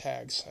handful of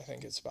tags. I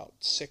think it's about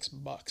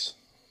 $6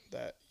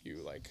 that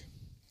you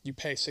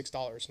pay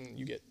 $6 and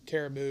you get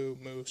caribou,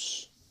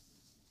 moose,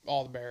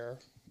 all the bear.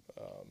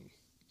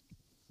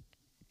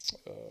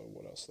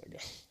 What else did I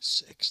get?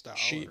 $6.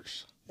 Sheep.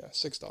 Yeah,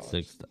 $6.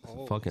 Six.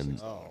 Oh, Fucking.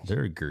 no.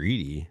 They're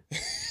greedy.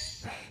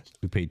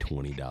 We paid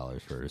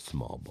 $20 for a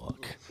small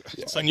buck.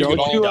 Yeah. It's like And you you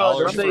get get you, all.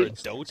 $8 don't for they- a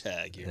doe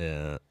tag here.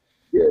 Yeah.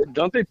 Yeah,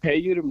 don't they pay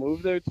you to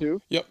move there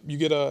too? Yep, you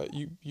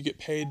get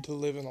paid to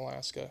live in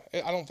Alaska.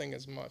 I don't think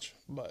as much,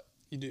 but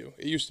you do.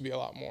 It used to be a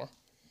lot more,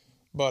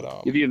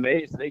 but You'd be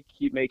amazed. They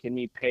keep making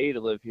me pay to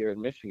live here in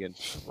Michigan.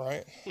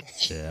 right.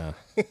 Yeah.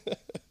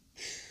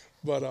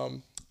 But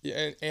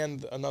yeah,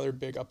 and another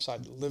big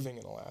upside to living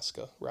in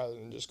Alaska rather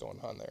than just going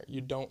hunt there,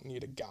 you don't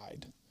need a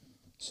guide.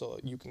 So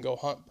you can go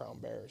hunt brown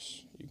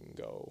bears. You can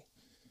go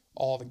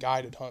all the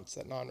guided hunts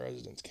that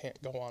non-residents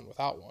can't go on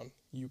without one.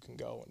 You can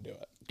go and do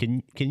it.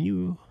 Can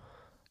you?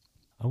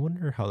 I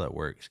wonder how that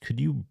works. Could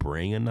you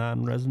bring a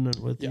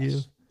non-resident with Yes.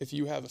 you? If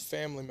you have a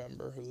family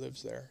member who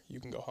lives there, you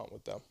can go hunt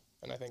with them.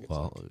 And I think it's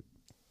Well,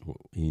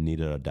 you need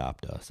to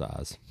adopt us,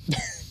 Oz.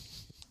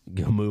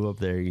 Go move up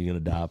there. You can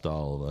adopt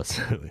all of us.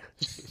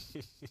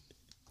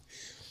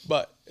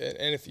 But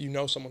and if you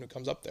know someone who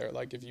comes up there,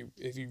 like if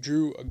you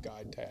drew a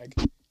guide tag,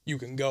 you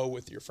can go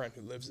with your friend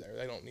who lives there.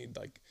 They don't need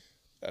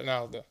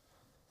now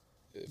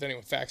if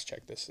anyone fact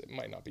check this, it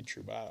might not be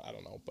true, but I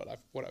don't know. But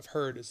what I've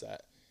heard is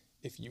that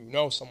if you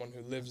know someone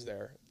who lives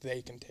there,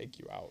 they can take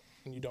you out,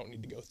 and you don't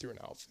need to go through an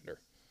outfitter.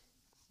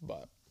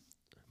 But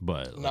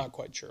But not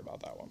quite sure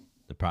about that one.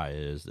 the probably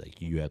is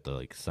you have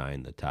to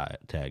sign the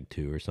tag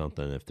too or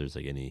something. If there's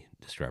any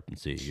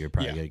discrepancy, you're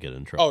probably Yeah. gonna get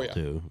in trouble yeah.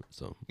 too.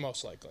 So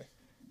Most likely.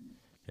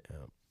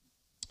 yeah.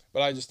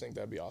 But I just think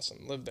that'd be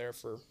awesome. Live there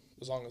for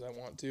as long as I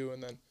want to,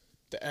 and then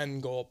the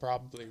end goal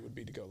probably would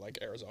be to go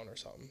Arizona or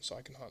something, so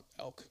I can hunt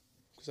elk,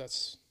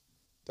 because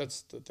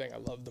that's the thing I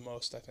love the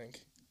most. I think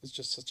it's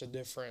just such a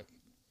different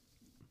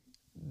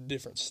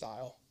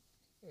style,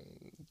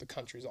 and the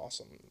country's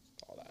awesome, and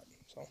all that.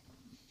 So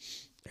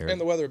and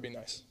the weather would be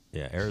nice.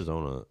 Yeah,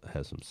 Arizona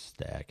has some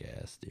stack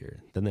ass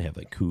deer. Then they have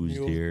Coos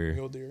deer,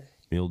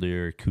 Mule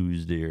deer.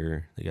 Coos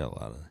deer. They got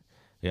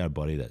They got a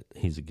buddy that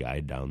he's a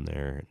guide down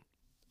there.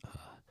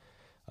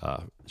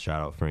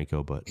 Shout out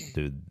Franco, but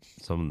dude,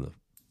 some of the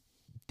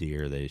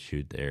deer they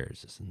shoot there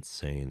is just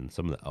insane, and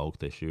some of the elk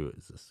they shoot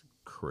is just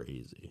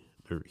crazy.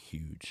 They're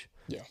huge.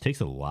 Yeah. Takes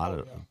a lot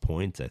of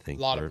points, I think.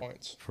 A lot of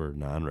points for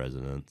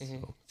non-residents.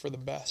 Mm-hmm. So. For the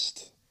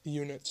best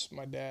units.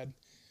 My dad,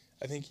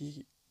 I think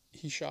he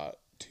shot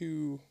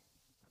two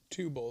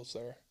bulls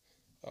there.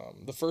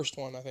 The first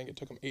one, I think it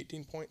took him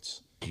 18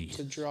 points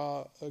to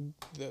draw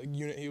the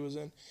unit he was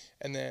in,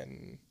 and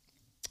then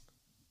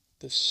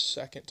the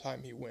second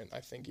time he went,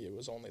 I think it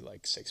was only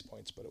 6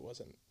 points, but it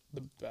wasn't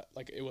the bet.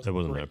 It wasn't. That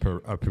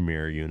wasn't a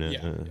premier unit.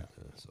 Yeah,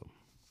 So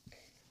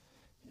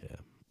yeah.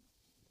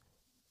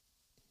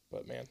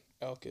 But man,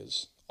 elk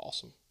is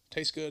awesome.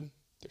 Tastes good.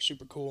 They're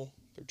super cool.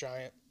 They're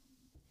giant.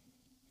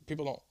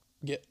 People don't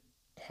get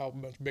how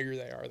much bigger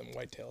they are than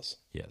whitetails.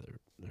 Yeah,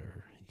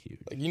 they're huge.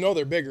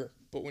 They're bigger,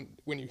 but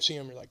when you see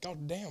them, you're like, oh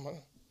damn,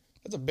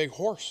 that's a big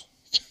horse.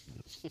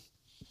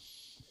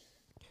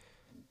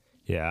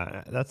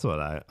 Yeah, that's what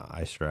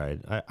I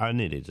stride. I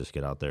need to just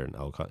get out there and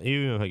elk hunt.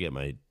 Even if I get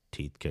my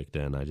teeth kicked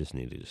in, I just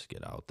need to just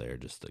get out there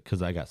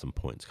because I got some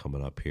points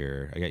coming up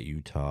here. I got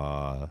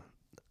Utah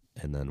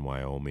and then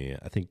Wyoming.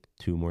 I think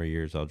 2 more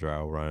years I'll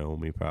draw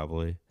Wyoming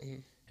probably.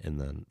 Mhm. And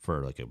then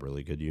for a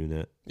really good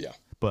unit. Yeah.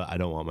 But I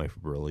don't want my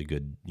really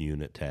good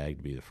unit tag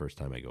to be the first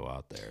time I go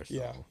out there.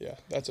 So. Yeah,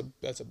 that's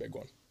a big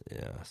one.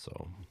 Yeah,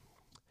 so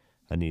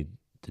I need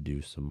to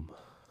do some.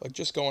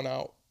 Just going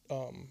out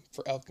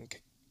for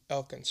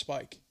elk and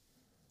spike,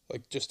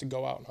 just to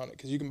go out and hunt it,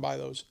 because you can buy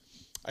those.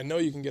 I know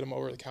you can get them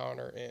over the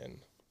counter in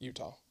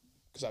Utah,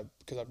 because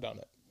I've done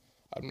it.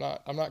 I'm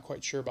not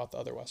quite sure about the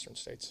other western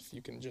states if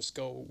you can just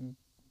go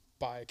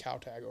buy a cow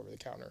tag over the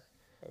counter.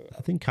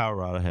 I think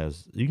Colorado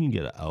you can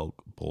get an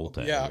elk bull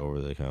tag over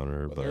the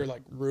counter, but they're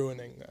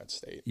ruining that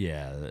state.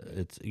 Yeah,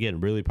 it's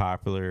again really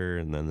popular,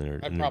 and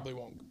then I probably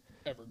won't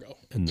ever go.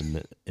 And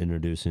then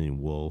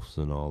introducing wolves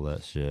and all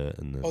that shit,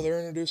 and then Oh, they're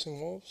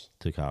introducing wolves?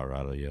 to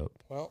Colorado. Yep.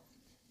 Well,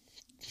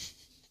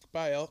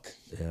 bye, elk.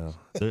 Yeah.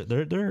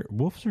 They're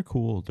wolves are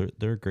cool.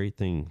 They're a great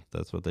thing.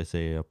 That's what they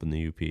say up in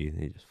the UP.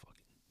 They just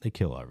they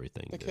kill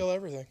everything. They dude. kill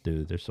everything.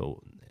 Dude, they're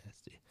so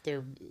nasty.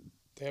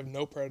 They have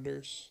no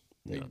predators.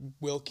 They Yeah.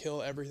 will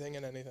kill everything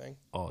and anything.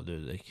 Oh,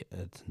 dude,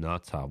 it's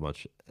nuts how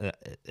much.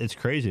 It's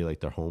crazy.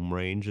 Like their home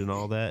range and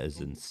all that is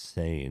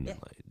insane. Yeah.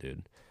 Like,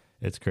 dude,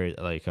 it's crazy.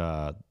 Like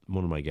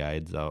one of my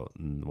guides out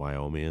in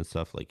Wyoming and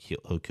stuff. Like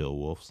he'll kill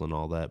wolves and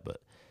all that,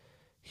 but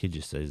he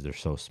just says they're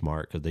so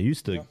smart because they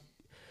used to Yeah.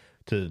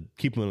 to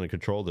keep them under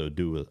control. They would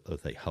do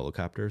with like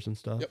helicopters and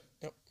stuff.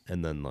 Yep.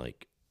 And then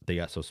like they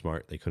got so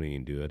smart they couldn't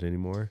even do it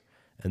anymore.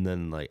 And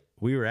then like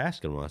we were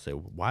asking him, I said,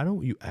 why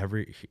don't you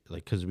ever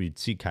like? Because we'd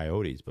see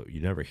coyotes, but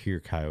you never hear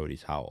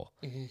coyotes howl.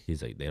 Mm-hmm.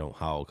 He's like, they don't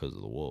howl because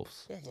of the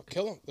wolves. Yeah, they'll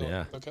kill them.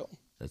 Yeah. They'll kill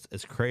them.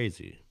 It's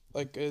crazy.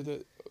 Like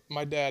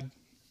my dad,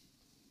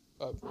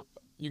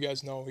 you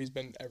guys know he's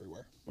been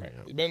everywhere. Right?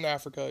 Yeah. He's been in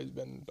Africa. He's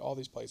been all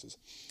these places.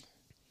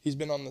 He's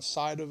been on the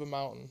side of a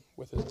mountain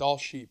with his doll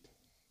sheep,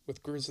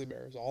 with grizzly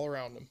bears all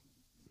around him,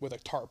 with a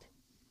tarp.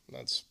 And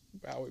that's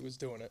how he was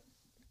doing it,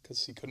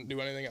 because he couldn't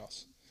do anything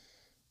else.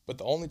 But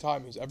the only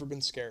time he's ever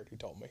been scared, he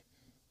told me,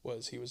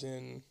 was he was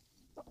in,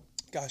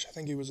 I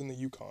think he was in the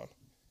Yukon,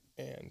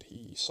 and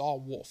he saw a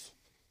wolf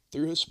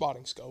through his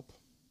spotting scope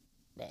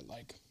at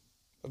like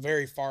a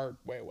very far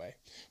way away.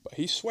 But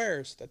he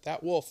swears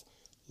that wolf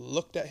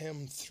looked at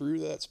him through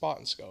that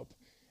spotting scope,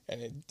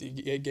 and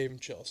it gave him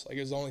chills. Like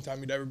it was the only time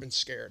he'd ever been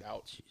scared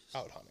out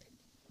hunting.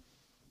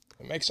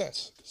 It makes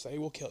sense, because they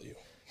will kill you.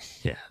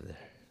 Yeah,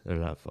 they're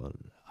not fun.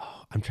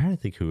 Oh, I'm trying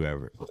to think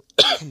whoever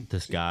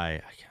this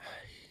guy.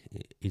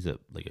 He's a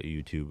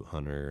YouTube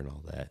hunter and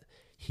all that.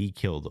 He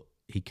killed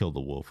the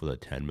wolf with a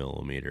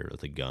 10mm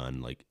with a gun,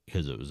 like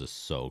because it was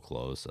just so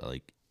close.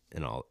 Like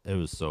and all, it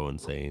was so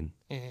insane.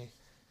 Mm-hmm.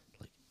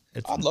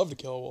 Like I'd love to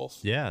kill a wolf.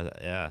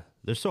 Yeah.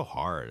 They're so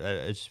hard.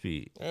 It just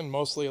be And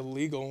mostly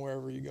illegal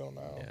wherever you go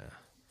now. yeah.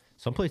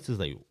 Some places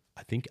like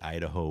I think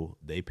Idaho,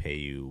 they pay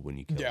you when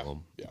you kill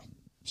them. Yeah.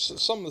 So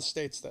some of the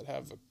states that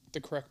have the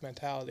correct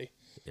mentality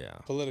Yeah.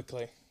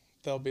 politically,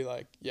 they'll be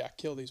like, yeah,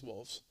 kill these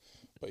wolves.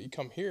 But you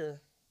come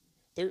here,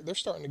 they're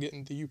starting to get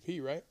into the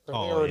UP, right? Or they're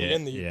already yeah,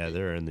 in the UP. yeah,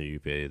 they're in the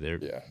UP. They're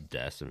Yeah.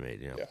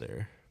 decimating up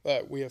Yeah.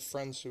 there. We have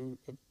friends who,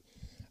 I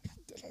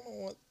don't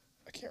know what,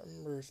 I can't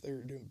remember if they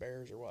were doing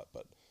bears or what,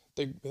 but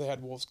they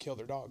had wolves kill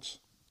their dogs.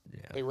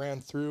 Yeah. They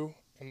ran through,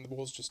 and the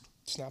wolves just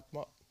snapped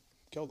them up,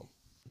 killed them.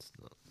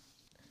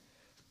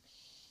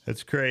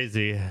 It's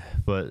crazy,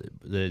 but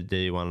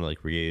they want to like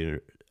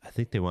I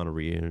think they want to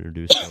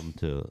reintroduce them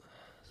to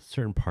a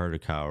certain part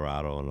of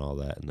Colorado and all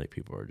that, and like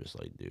people are just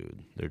like,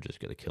 dude, they're just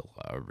gonna kill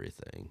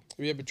everything.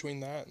 Yeah, between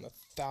that and the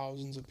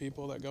thousands of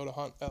people that go to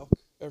hunt elk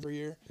every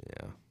year,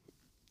 Yeah,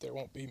 there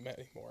won't be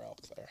many more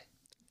elk there.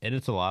 and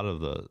it's a lot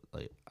of the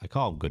like I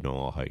call them good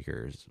normal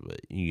hikers,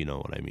 but you know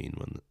what I mean.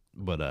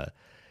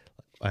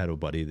 I had a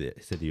buddy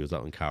that said he was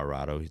out in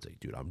Colorado. He's like,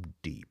 dude, I'm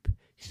deep.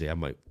 He's like,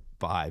 I'm like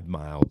 5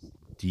 miles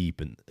deep,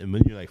 and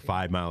when you're like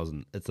 5 miles,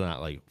 and it's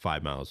not like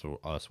 5 miles for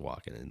us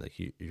walking, and like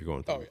you're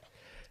going through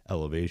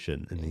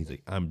elevation, and he's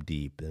like, I'm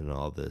deep and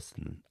all this,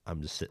 and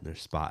I'm just sitting there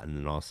spotting,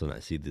 and all of a sudden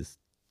I see this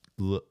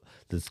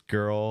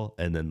girl,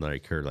 and then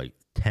like her like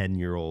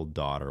 10-year-old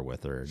daughter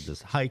with her,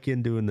 just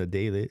hiking, doing the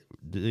daily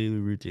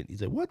routine.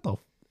 He's like, what the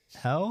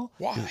hell?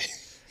 Why?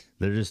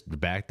 They're just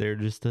back there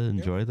just to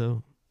enjoy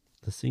the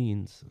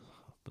scenes.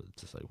 But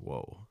it's just like,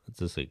 whoa. It's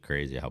just like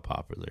crazy how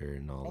popular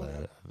and all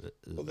that. Yeah.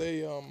 Well, they,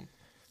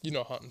 you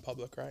know, hunt in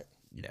public, right?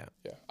 Yeah.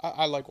 Yeah,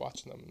 I like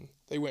watching them.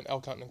 They went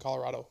elk hunting in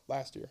Colorado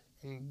last year,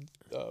 and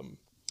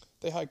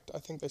they hiked. I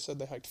think they said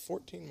they hiked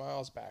 14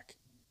 miles back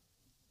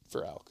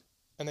for elk,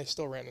 and they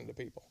still ran into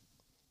people.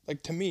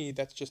 Like to me,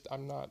 that's just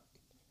I'm not.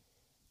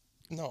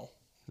 No.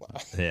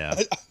 Yeah.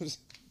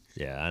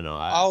 Yeah, I know.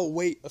 I'll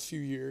wait a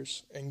few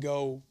years and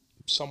go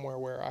somewhere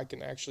where I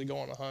can actually go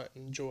on a hunt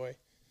and enjoy,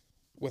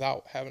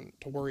 without having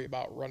to worry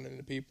about running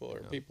into people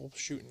or people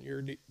shooting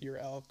your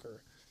elk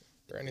or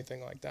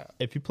anything like that.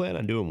 If you plan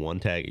on doing one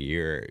tag a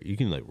year, you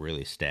can like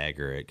really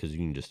stagger it, because you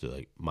can just do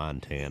like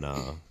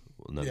Montana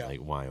and then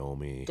like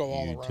Wyoming, Go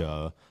all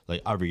Utah, around.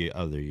 like every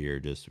other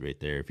year, just right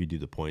there. If you do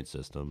the point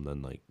system,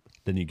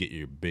 then you get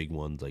your big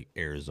ones like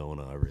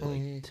Arizona every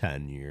like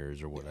 10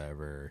 years or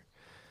whatever.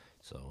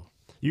 So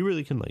you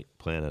really can like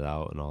plan it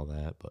out and all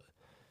that. But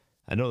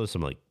I know there's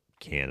some like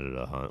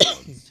Canada hunt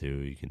ones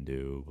too you can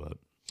do. But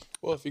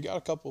Well, if you got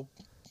a couple,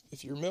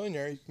 if you're a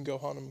millionaire, you can go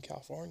hunt them in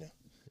California.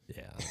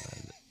 yeah,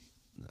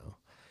 no.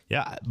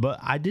 Yeah, but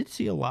I did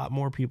see a lot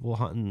more people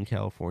hunting in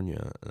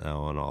California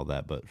now and all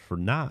that, but for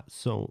not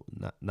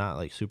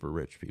like super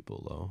rich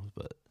people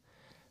though.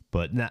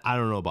 But not, I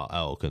don't know about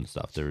elk and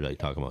stuff. They were like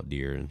talking about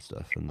deer and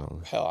stuff and all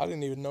that. Hell, I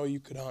didn't even know you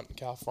could hunt in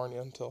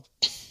California until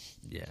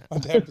Yeah, my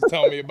dad was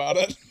telling me about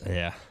it.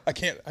 yeah, I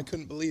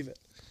couldn't believe it.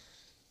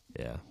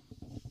 yeah.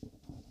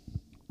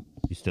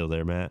 You still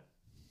there, Matt?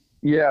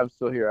 Yeah, I'm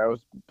still here. I was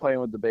playing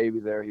with the baby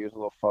there. He was a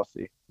little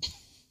fussy.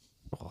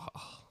 Oh,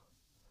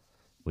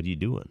 What are you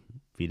doing?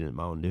 Feeding it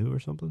Mountain Dew or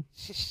something?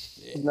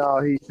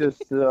 No, he's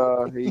just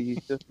Mountain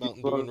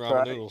Dew and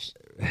ramen noodles.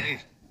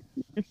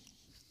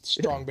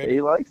 Strong baby.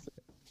 He likes it.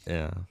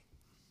 Yeah.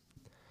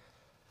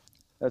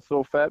 That's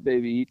what fat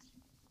baby eats.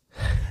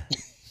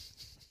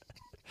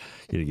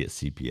 You're gonna get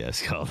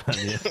CPS called on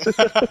you.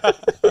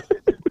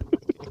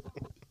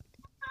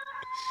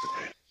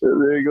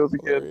 There he goes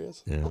again.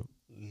 Hilarious. Yeah.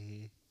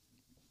 Mm-hmm.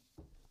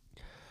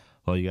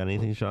 Well, you got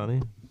anything,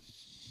 Shawnee?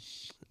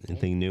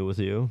 Anything new with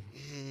you?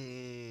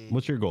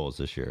 What's your goals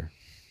this year?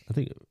 I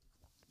think.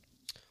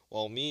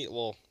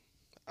 Well,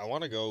 I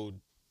want to go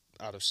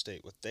out of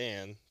state with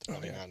Dan,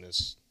 depending on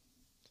his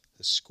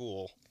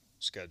school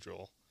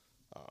schedule.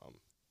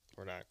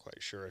 We're not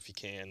quite sure if he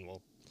can.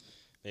 Well,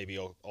 maybe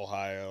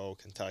Ohio,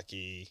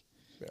 Kentucky,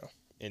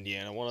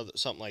 Indiana,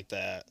 something like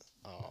that.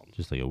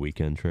 Just like a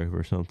weekend trip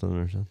or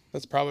something.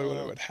 That's probably what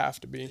it would have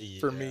to be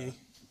for me.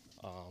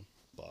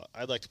 But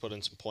I'd like to put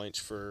in some points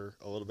for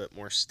a little bit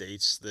more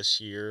states this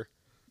year,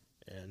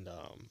 and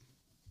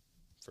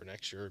for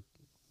next year,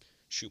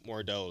 shoot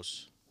more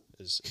does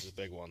is a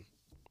big one.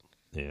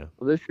 Yeah.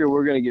 Well, this year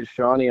we're gonna get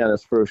Shawnee on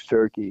his first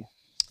turkey.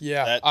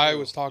 Yeah, That I too.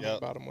 was talking Yep.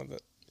 about him with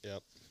it.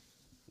 Yep.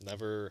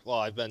 Never. Well,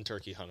 I've been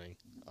turkey hunting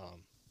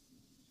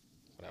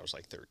when I was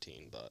like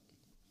 13, but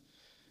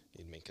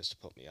need Minkus to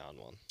put me on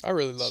one. I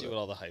really love See it. what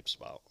all the hype's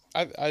about.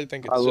 I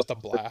think I it's just a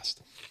love it.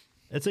 blast.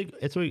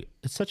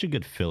 It's such a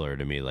good filler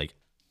to me. Like,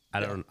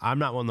 I'm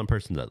not one of them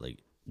persons that like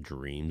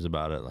dreams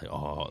about it, like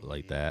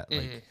like that.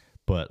 Like,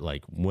 but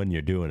like when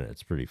you're doing it,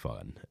 it's pretty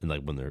fun. And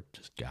like when they're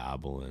just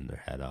gobbling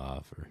their head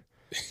off, or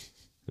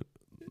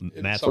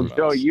Matt's something So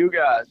Joe, else. you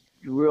got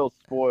real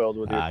spoiled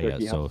with your I got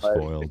turkey so hunt last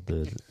year. spoiled,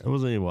 dude. It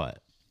wasn't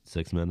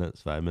even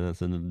 5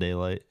 minutes into the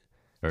daylight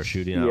or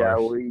shooting Yeah,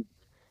 hours.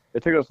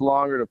 it took us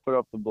longer to put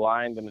up the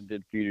blind than it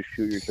did for you to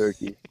shoot your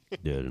turkey.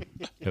 Dude,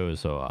 it was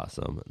so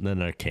awesome. And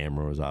then our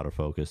camera was out of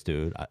focus,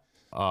 dude.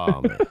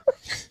 Oh man,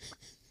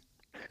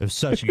 it was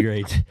such a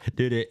great,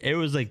 dude. It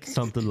was like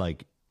something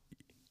like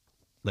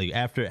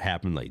after it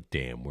happened, like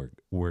damn,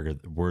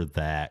 we're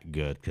that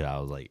good. Cause I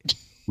was like,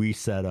 we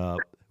set up,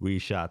 we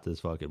shot this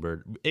fucking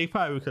bird. We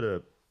probably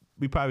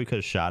could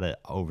have shot it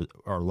over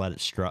or let it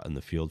strut in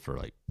the field for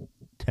like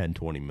 10,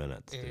 20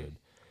 minutes, dude.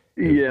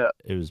 Yeah.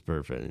 It was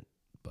perfect,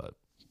 but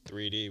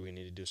 3D. We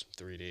need to do some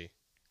 3D.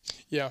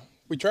 Yeah,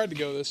 we tried to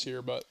go this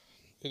year, but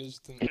it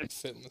just didn't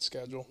fit in the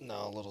schedule.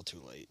 No, a little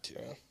too late too.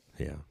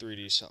 Yeah. yeah.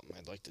 3D is something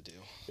I'd like to do.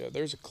 Yeah,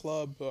 there's a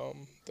club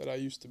that I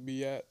used to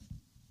be at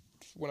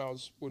when I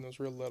was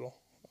real little.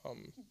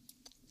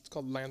 It's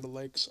called Land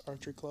O'Lakes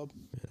Archery Club.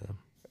 Yeah.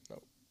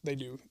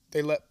 No,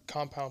 they let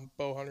compound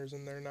bow hunters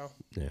in there now.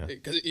 Yeah.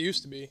 Because it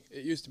used to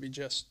be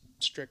just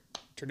strict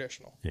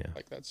traditional. Yeah.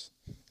 Like that's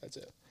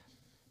it.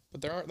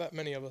 But there aren't that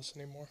many of us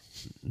anymore.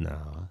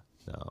 No.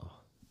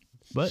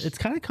 But it's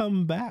kind of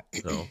coming back,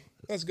 though.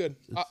 That's good.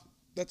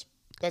 That's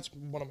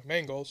one of my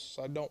main goals.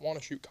 So I don't want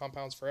to shoot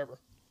compounds forever.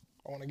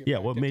 I want to get Yeah,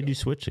 back what into made it. you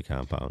switch to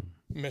compound?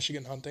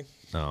 Michigan hunting?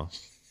 Oh,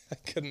 I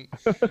couldn't.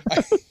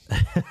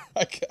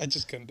 I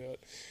just couldn't do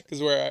it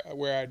because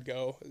where I'd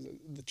go,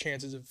 the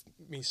chances of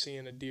me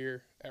seeing a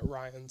deer at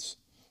Ryan's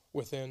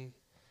within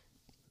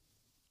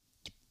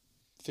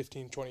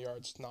 15, 20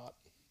 yards, not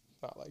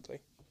likely.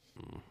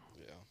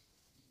 Yeah.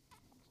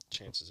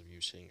 Chances of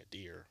you seeing a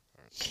deer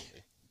aren't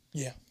really.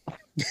 Yeah.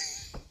 it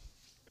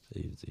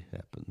usually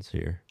happens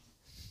here.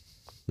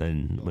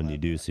 Then when you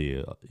do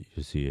see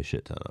you see a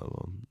shit ton of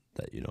them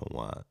that you don't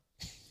want.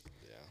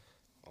 Yeah.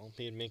 Well,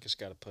 me and Minkus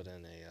got to put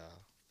in a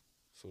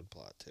food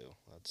plot too.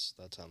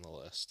 That's on the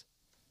list.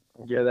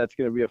 Yeah, that's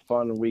gonna be a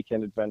fun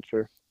weekend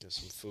adventure. Get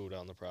some food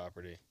on the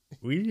property.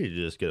 We need to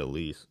just get a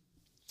lease.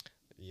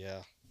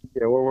 Yeah.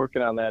 Yeah, we're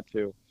working on that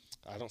too.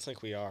 I don't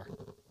think we are.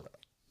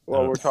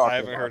 Well, we're talking. I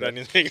haven't about heard it.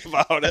 anything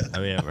about it.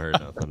 We haven't heard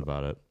nothing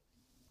about it.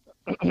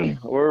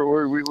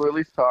 We're at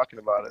least talking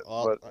about it.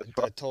 Well,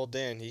 but I told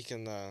Dan he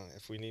can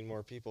if we need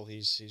more people,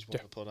 he's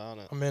willing to put on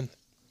it. I'm in.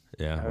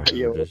 Yeah.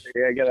 yeah, we're just-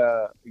 I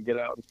gotta get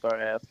out and start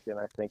asking.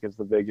 I think is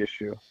the big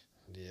issue.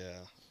 Yeah.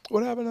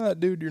 What happened to that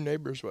dude you're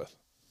neighbors with?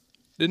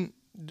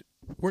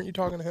 Weren't you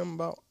talking to him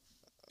about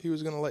he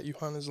was gonna let you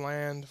hunt his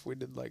land if we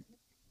did like?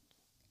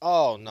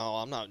 Oh no,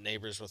 I'm not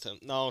neighbors with him.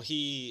 No,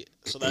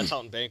 so that's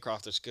out in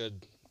Bancroft. It's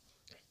good.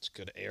 It's a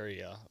good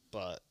area,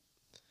 but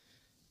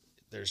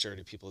there's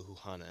already people who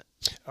hunt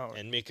it. Oh,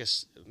 And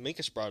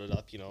Minkus brought it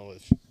up. You know,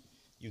 if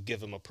you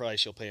give him a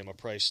price, you'll pay him a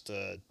price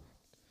to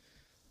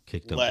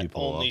kick them let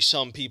people only off.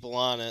 some people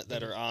on it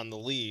that are on the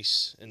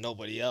lease and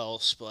nobody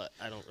else. But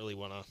I don't really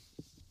want to.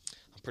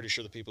 I'm pretty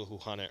sure the people who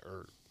hunt it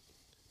are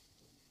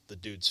the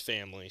dude's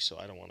family, so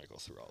I don't want to go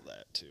through all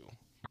that too.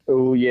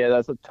 Oh yeah,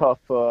 that's a tough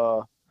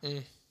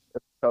Mm.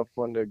 that's a tough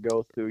one to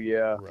go through.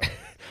 Yeah. Right.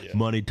 Yeah.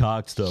 Money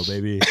talks, though,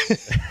 baby.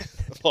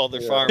 Well,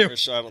 they're Yeah.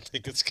 farmers, so I don't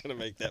think it's gonna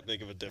make that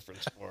big of a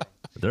difference for them.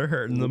 They're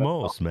hurting the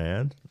most,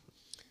 man.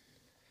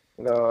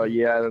 No,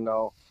 yeah, I don't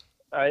know.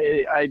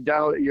 I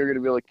doubt you're gonna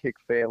be able to kick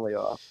family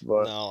off,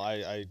 but No,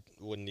 I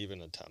wouldn't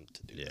even attempt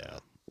to do Yeah.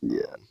 that.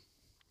 yeah.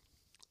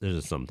 There's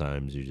just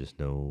sometimes you just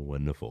know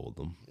when to fold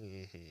them.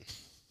 Hmm.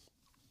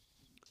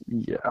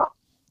 Yeah.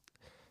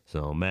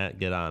 So Matt,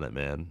 get on it,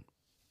 man.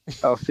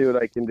 I'll see what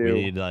I can We do.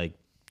 need like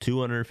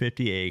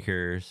 250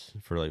 acres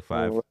for like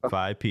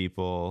five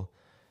people,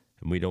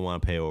 and we don't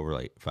want to pay over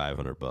like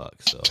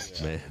 $500. So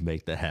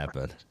make that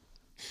happen.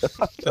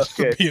 That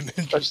Okay. would be an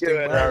interesting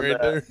it part on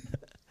right that. there.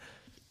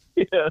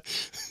 Yeah.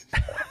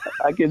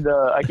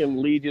 I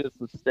can lead you to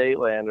some state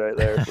land right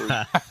there for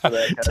that kind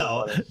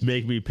of money.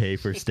 Make me pay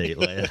for state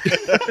land.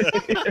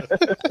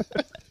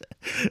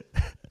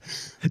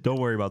 Don't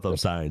worry about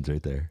those signs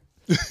right there.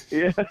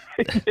 Yeah.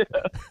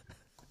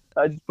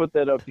 I just put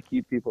that up to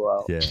keep people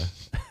out.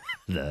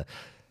 Yeah.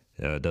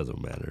 It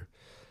doesn't matter.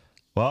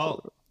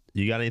 Well,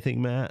 you got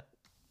anything, Matt?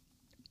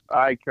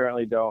 I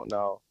currently don't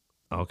know.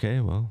 Okay,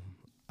 well,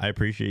 I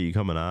appreciate you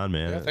coming on,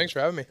 man. Yeah, thanks for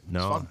having me. No,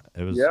 It's fun.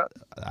 it was. Yeah.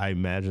 I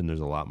imagine there's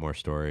a lot more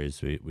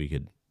stories we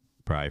could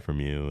pry from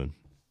you and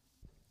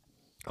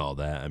all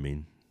that. I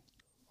mean,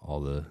 all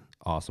the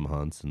awesome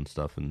hunts and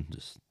stuff, and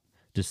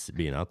just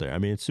being out there. I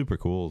mean, it's super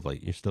cool.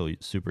 Like, you're still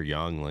super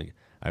young. Like,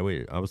 I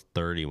was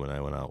 30 when I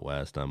went out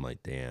west. I'm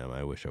like, damn,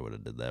 I wish I would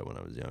have did that when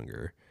I was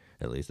younger.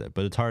 At least that.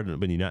 But it's hard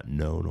when you not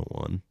know no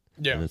one.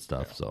 Yeah, And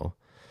stuff. yeah. So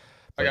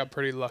I got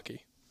pretty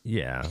lucky.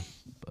 yeah,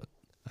 but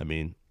I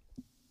mean,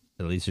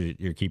 at least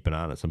you're keeping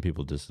on it. Some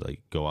people just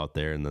like go out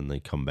there and then they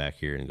come back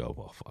here and go,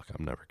 well, fuck,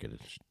 I'm never gonna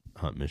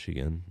hunt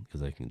Michigan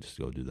because I can just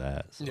go do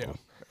that. So. Yeah.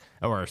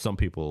 Or some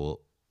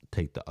people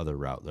take the other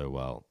route. They're,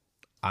 well,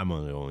 I'm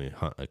gonna only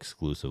hunt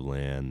exclusive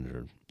land,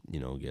 or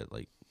get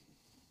like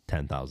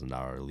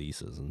 $10,000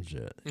 leases and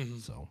shit. Mm-hmm.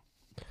 So,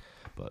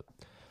 but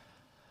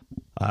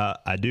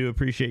I do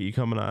appreciate you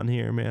coming on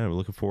here, man. I'm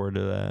looking forward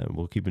to that.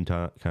 We'll keep in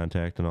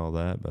contact and all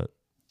that. But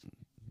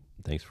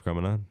thanks for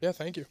coming on. Yeah,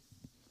 thank you.